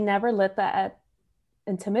 she never let that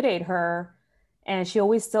intimidate her, and she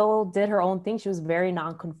always still did her own thing. She was very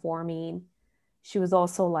non-conforming. She was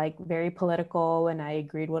also like very political, and I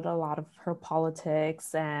agreed with a lot of her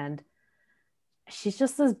politics, and she's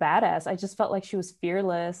just this badass. I just felt like she was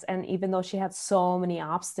fearless, and even though she had so many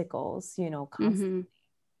obstacles, you know, constantly.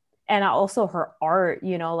 And also her art,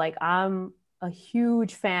 you know, like I'm a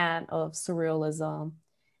huge fan of surrealism.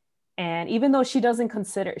 And even though she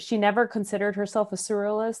never considered herself a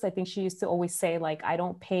surrealist, I think she used to always say, like, I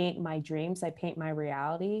don't paint my dreams, I paint my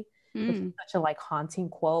reality, which is such a like haunting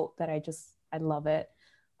quote that I love it.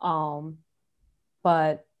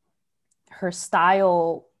 But her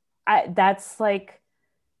style, that's like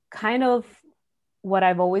kind of what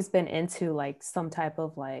I've always been into, like some type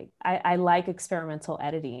of like, I like experimental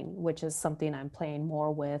editing, which is something I'm playing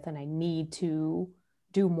more with and I need to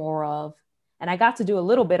do more of. And I got to do a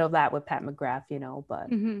little bit of that with Pat McGrath, you know,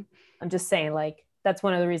 but I'm just saying, like, that's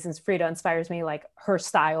one of the reasons Frida inspires me. Like, her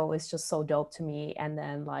style is just so dope to me. And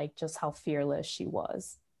then like just how fearless she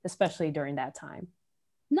was, especially during that time.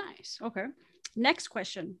 Nice. Okay. Next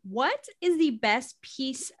question. What is the best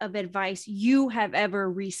piece of advice you have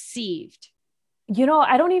ever received? You know,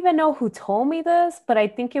 I don't even know who told me this, but I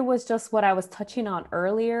think it was just what I was touching on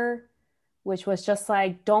earlier, which was just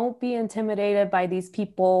like, don't be intimidated by these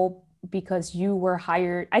people because you were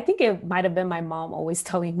hired. I think it might have been my mom always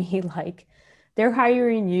telling me, like, they're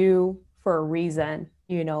hiring you for a reason,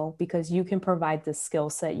 you know, because you can provide this skill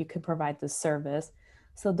set, you can provide this service.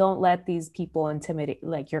 So don't let these people intimidate,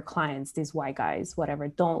 like your clients, these white guys, whatever,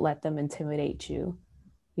 don't let them intimidate you,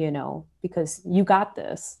 you know, because you got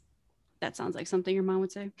this. That sounds like something your mom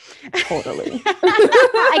would say. Totally.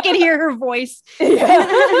 I can hear her voice. Yeah.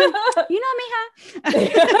 You know,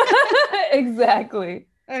 mija. Exactly.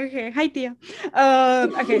 Okay. Hi, Tia.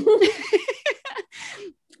 Okay.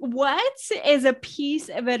 What is a piece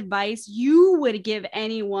of advice you would give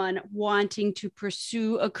anyone wanting to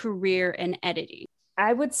pursue a career in editing?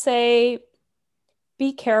 I would say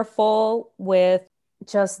be careful with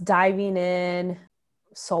just diving in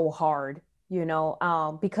so hard, you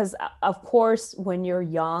know, because of course, when you're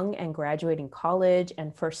young and graduating college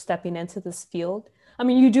and first stepping into this field, I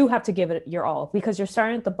mean, you do have to give it your all because you're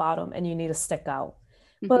starting at the bottom and you need to stick out.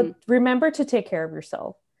 Mm-hmm. But remember to take care of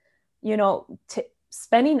yourself. You know,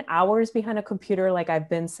 spending hours behind a computer, like I've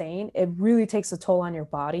been saying, it really takes a toll on your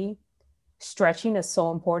body. Stretching is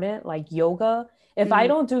so important, like yoga. If I Mm-hmm.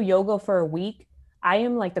 don't do yoga for a week, I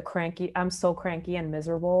am like I'm so cranky and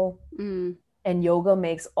miserable. Mm-hmm. And yoga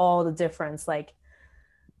makes all the difference. Like,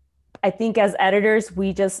 I think as editors,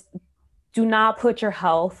 we just do not put your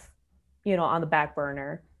health, you know, on the back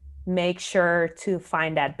burner. Make sure to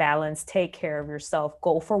find that balance, take care of yourself,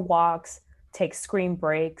 go for walks, take screen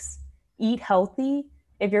breaks, eat healthy.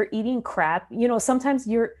 If you're eating crap, you know, sometimes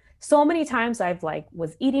you're so many times I've like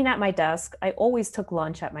was eating at my desk. I always took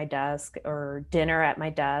lunch at my desk or dinner at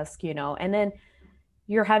my desk, you know, and then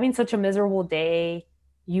you're having such a miserable day,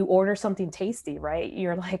 you order something tasty, right?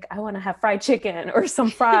 You're like, I want to have fried chicken or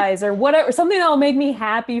some fries or whatever, something that'll make me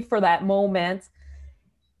happy for that moment.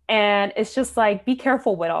 And it's just like, be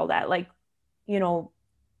careful with all that. Like, you know,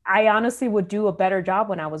 I honestly would do a better job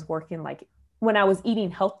when I was working, like when I was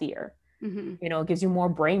eating healthier. Mm-hmm. You know, it gives you more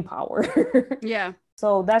brain power. Yeah.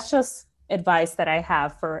 So that's just advice that I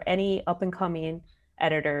have for any up and coming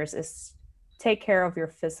editors is take care of your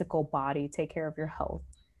physical body, take care of your health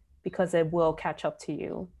because it will catch up to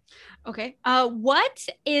you. Okay. What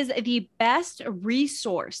is the best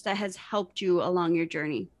resource that has helped you along your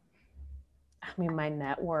journey? I mean, my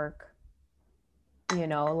network, you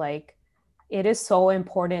know, like it is so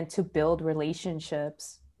important to build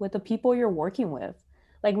relationships with the people you're working with.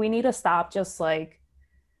 Like, we need to stop just like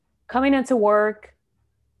coming into work,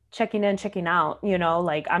 checking in, checking out, you know,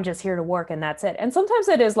 like I'm just here to work and that's it. And sometimes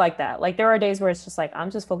it is like that. Like, there are days where it's just like,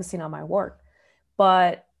 I'm just focusing on my work.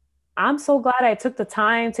 But I'm so glad I took the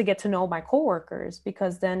time to get to know my coworkers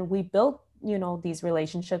because then we built, you know, these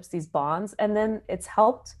relationships, these bonds, and then it's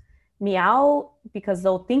helped me out because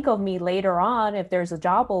they'll think of me later on if there's a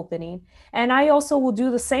job opening. And I also will do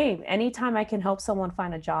the same. Anytime I can help someone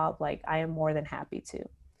find a job, like I am more than happy to.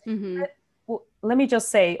 Mm-hmm. Well, let me just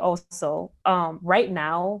say also, right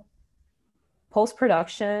now, post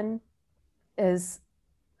production is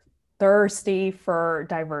thirsty for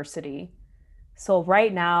diversity. So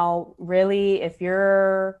right now, really, if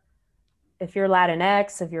you're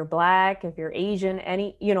Latinx, if you're Black, if you're Asian,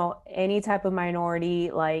 any, you know, any type of minority,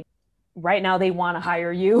 like right now they want to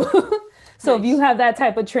hire you. So if you Nice. have that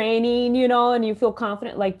type of training, you know, and you feel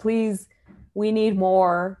confident, like please, we need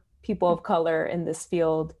more people of color in this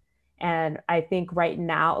field. And I think right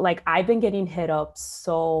now, like I've been getting hit up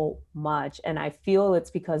so much, and I feel it's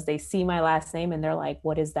because they see my last name and they're like,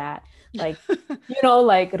 what is that? Like, you know,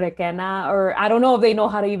 like Requena, or I don't know if they know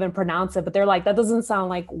how to even pronounce it, but they're like, that doesn't sound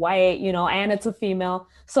like white, you know, and it's a female.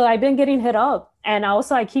 So I've been getting hit up. And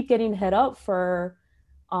also I keep getting hit up for,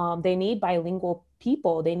 they need bilingual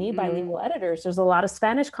people, they need Mm. bilingual editors. There's a lot of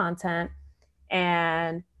Spanish content.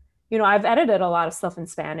 And, you know, I've edited a lot of stuff in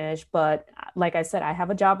Spanish, but like I said, I have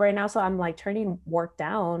a job right now. So I'm like turning work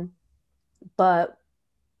down, but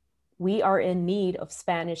we are in need of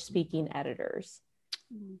Spanish speaking editors.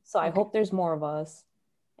 So I Okay. hope there's more of us.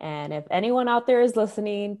 And if anyone out there is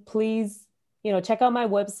listening, please, you know, check out my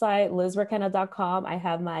website, lizrequena.com. I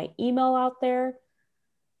have my email out there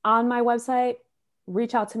on my website.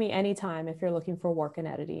 Reach out to me anytime if you're looking for work in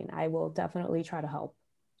editing. I will definitely try to help.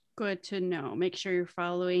 Good to know. Make sure you're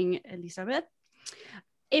following Elizabeth.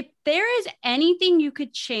 If there is anything you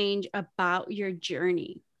could change about your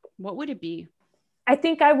journey, what would it be? I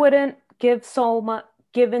think I wouldn't give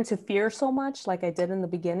into fear so much like I did in the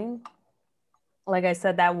beginning. Like I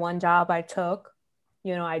said, that one job I took,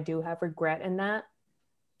 you know, I do have regret in that.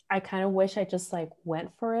 I kind of wish I just like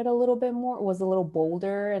went for it a little bit more, was a little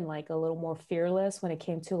bolder and like a little more fearless when it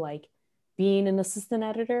came to like being an assistant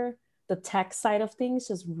editor. The tech side of things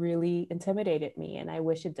just really intimidated me, and I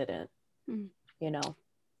wish it didn't, you know.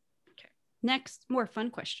 Okay. Next, more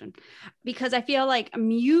fun question, because I feel like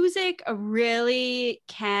music really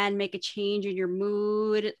can make a change in your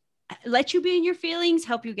mood, let you be in your feelings,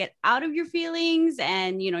 help you get out of your feelings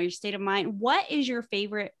and, your state of mind. What is your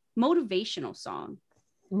favorite motivational song?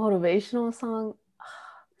 Motivational song?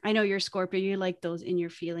 I know you're Scorpio. You like those in your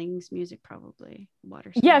feelings music, probably.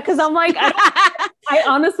 Water. Yeah, because I'm like, I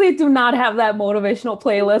honestly do not have that motivational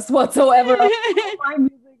playlist whatsoever. My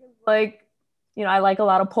music is like, I like a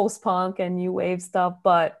lot of post-punk and new wave stuff,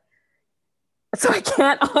 but so I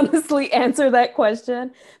can't honestly answer that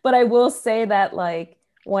question. But I will say that like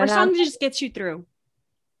when song just gets you through.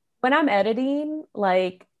 When I'm editing,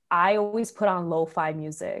 like I always put on lo-fi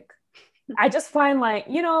music. I just find like,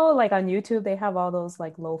 like on YouTube, they have all those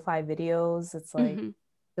like lo-fi videos. It's like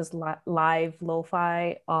just live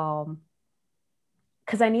lo-fi.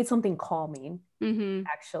 Because I need something calming,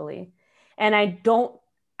 actually. And I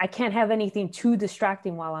can't have anything too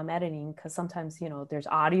distracting while I'm editing because sometimes, there's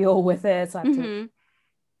audio with it. So I have to,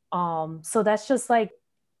 so that's just like,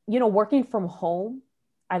 working from home.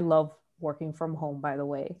 I love working from home, by the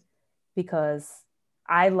way, because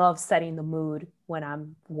I love setting the mood when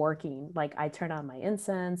I'm working. Like I turn on my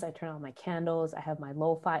incense, I turn on my candles, I have my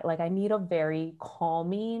lo-fi. Like I need a very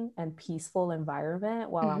calming and peaceful environment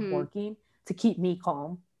while I'm working to keep me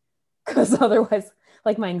calm. Because otherwise,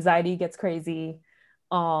 like my anxiety gets crazy.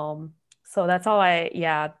 So that's all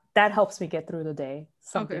that helps me get through the day.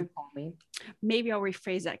 Something calming. Maybe I'll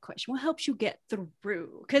rephrase that question. What helps you get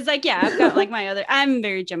through? Because I've got like I'm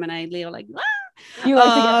very Gemini, Leo, like, you like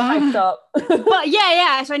to get hyped up. But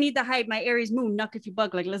yeah. So I need the hype. My Aries moon, knuck if you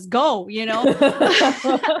bug, like, let's go, But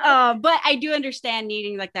I do understand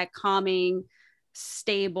needing like that calming,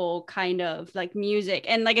 stable kind of like music.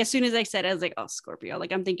 And like as soon as I said it, I was like, oh, Scorpio.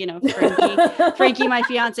 Like I'm thinking of Frankie, my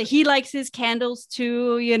fiance. He likes his candles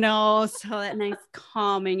too, so that nice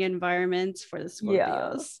calming environment for the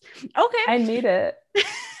Scorpios. Yeah. Okay. I need it.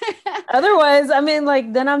 Otherwise, I mean,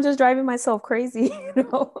 like then I'm just driving myself crazy,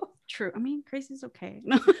 True. I mean, crazy is okay.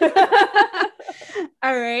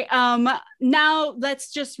 All right. Now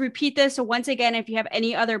let's just repeat this. So once again, if you have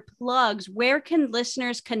any other plugs, where can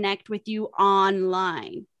listeners connect with you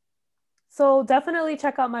online? So definitely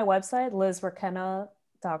check out my website,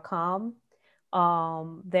 lizrequena.com.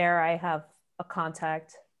 There I have a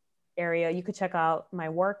contact area. You could check out my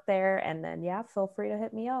work there, and then feel free to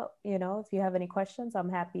hit me up. If you have any questions, I'm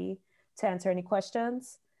happy to answer any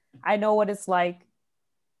questions. I know what it's like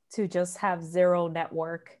to just have zero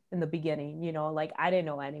network in the beginning, like I didn't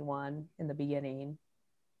know anyone in the beginning,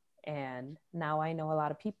 and now I know a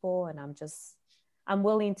lot of people, and I'm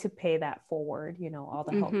willing to pay that forward, all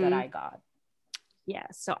the help that I got. Yeah.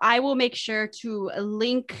 So I will make sure to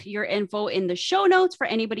link your info in the show notes for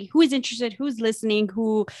anybody who is interested, who's listening,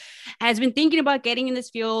 who has been thinking about getting in this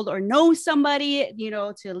field or knows somebody,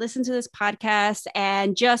 to listen to this podcast.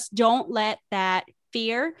 And just don't let that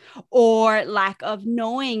fear or lack of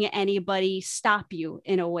knowing anybody stop you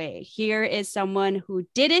in a way. Here is someone who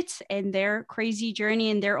did it in their crazy journey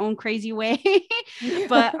in their own crazy way.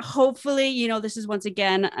 But hopefully, this is once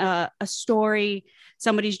again a story,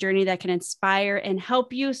 somebody's journey that can inspire and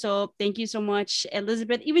help you. So thank you so much,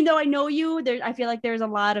 Elizabeth. Even though I know you, I feel like there's a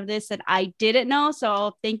lot of this that I didn't know.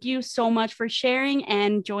 So thank you so much for sharing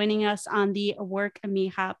and joining us on the Work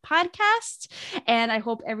Mija podcast. And I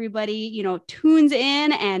hope everybody, tunes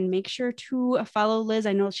in and make sure to follow Liz.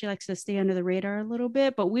 I know she likes to stay under the radar a little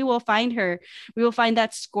bit, but we will find her. We will find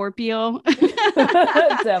that Scorpio.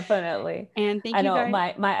 Definitely. And thank you. I know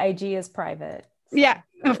guys. My IG is private. So. Yeah,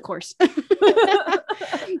 of course.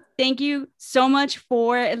 Thank you so much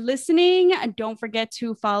for listening. Don't forget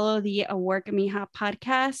to follow the Work Mija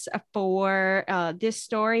podcast for this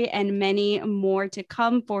story and many more to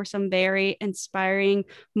come for some very inspiring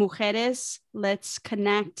mujeres. Let's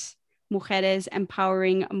connect. Mujeres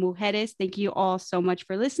empowering mujeres. Thank you all so much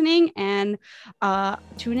for listening, and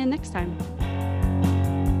tune in next time.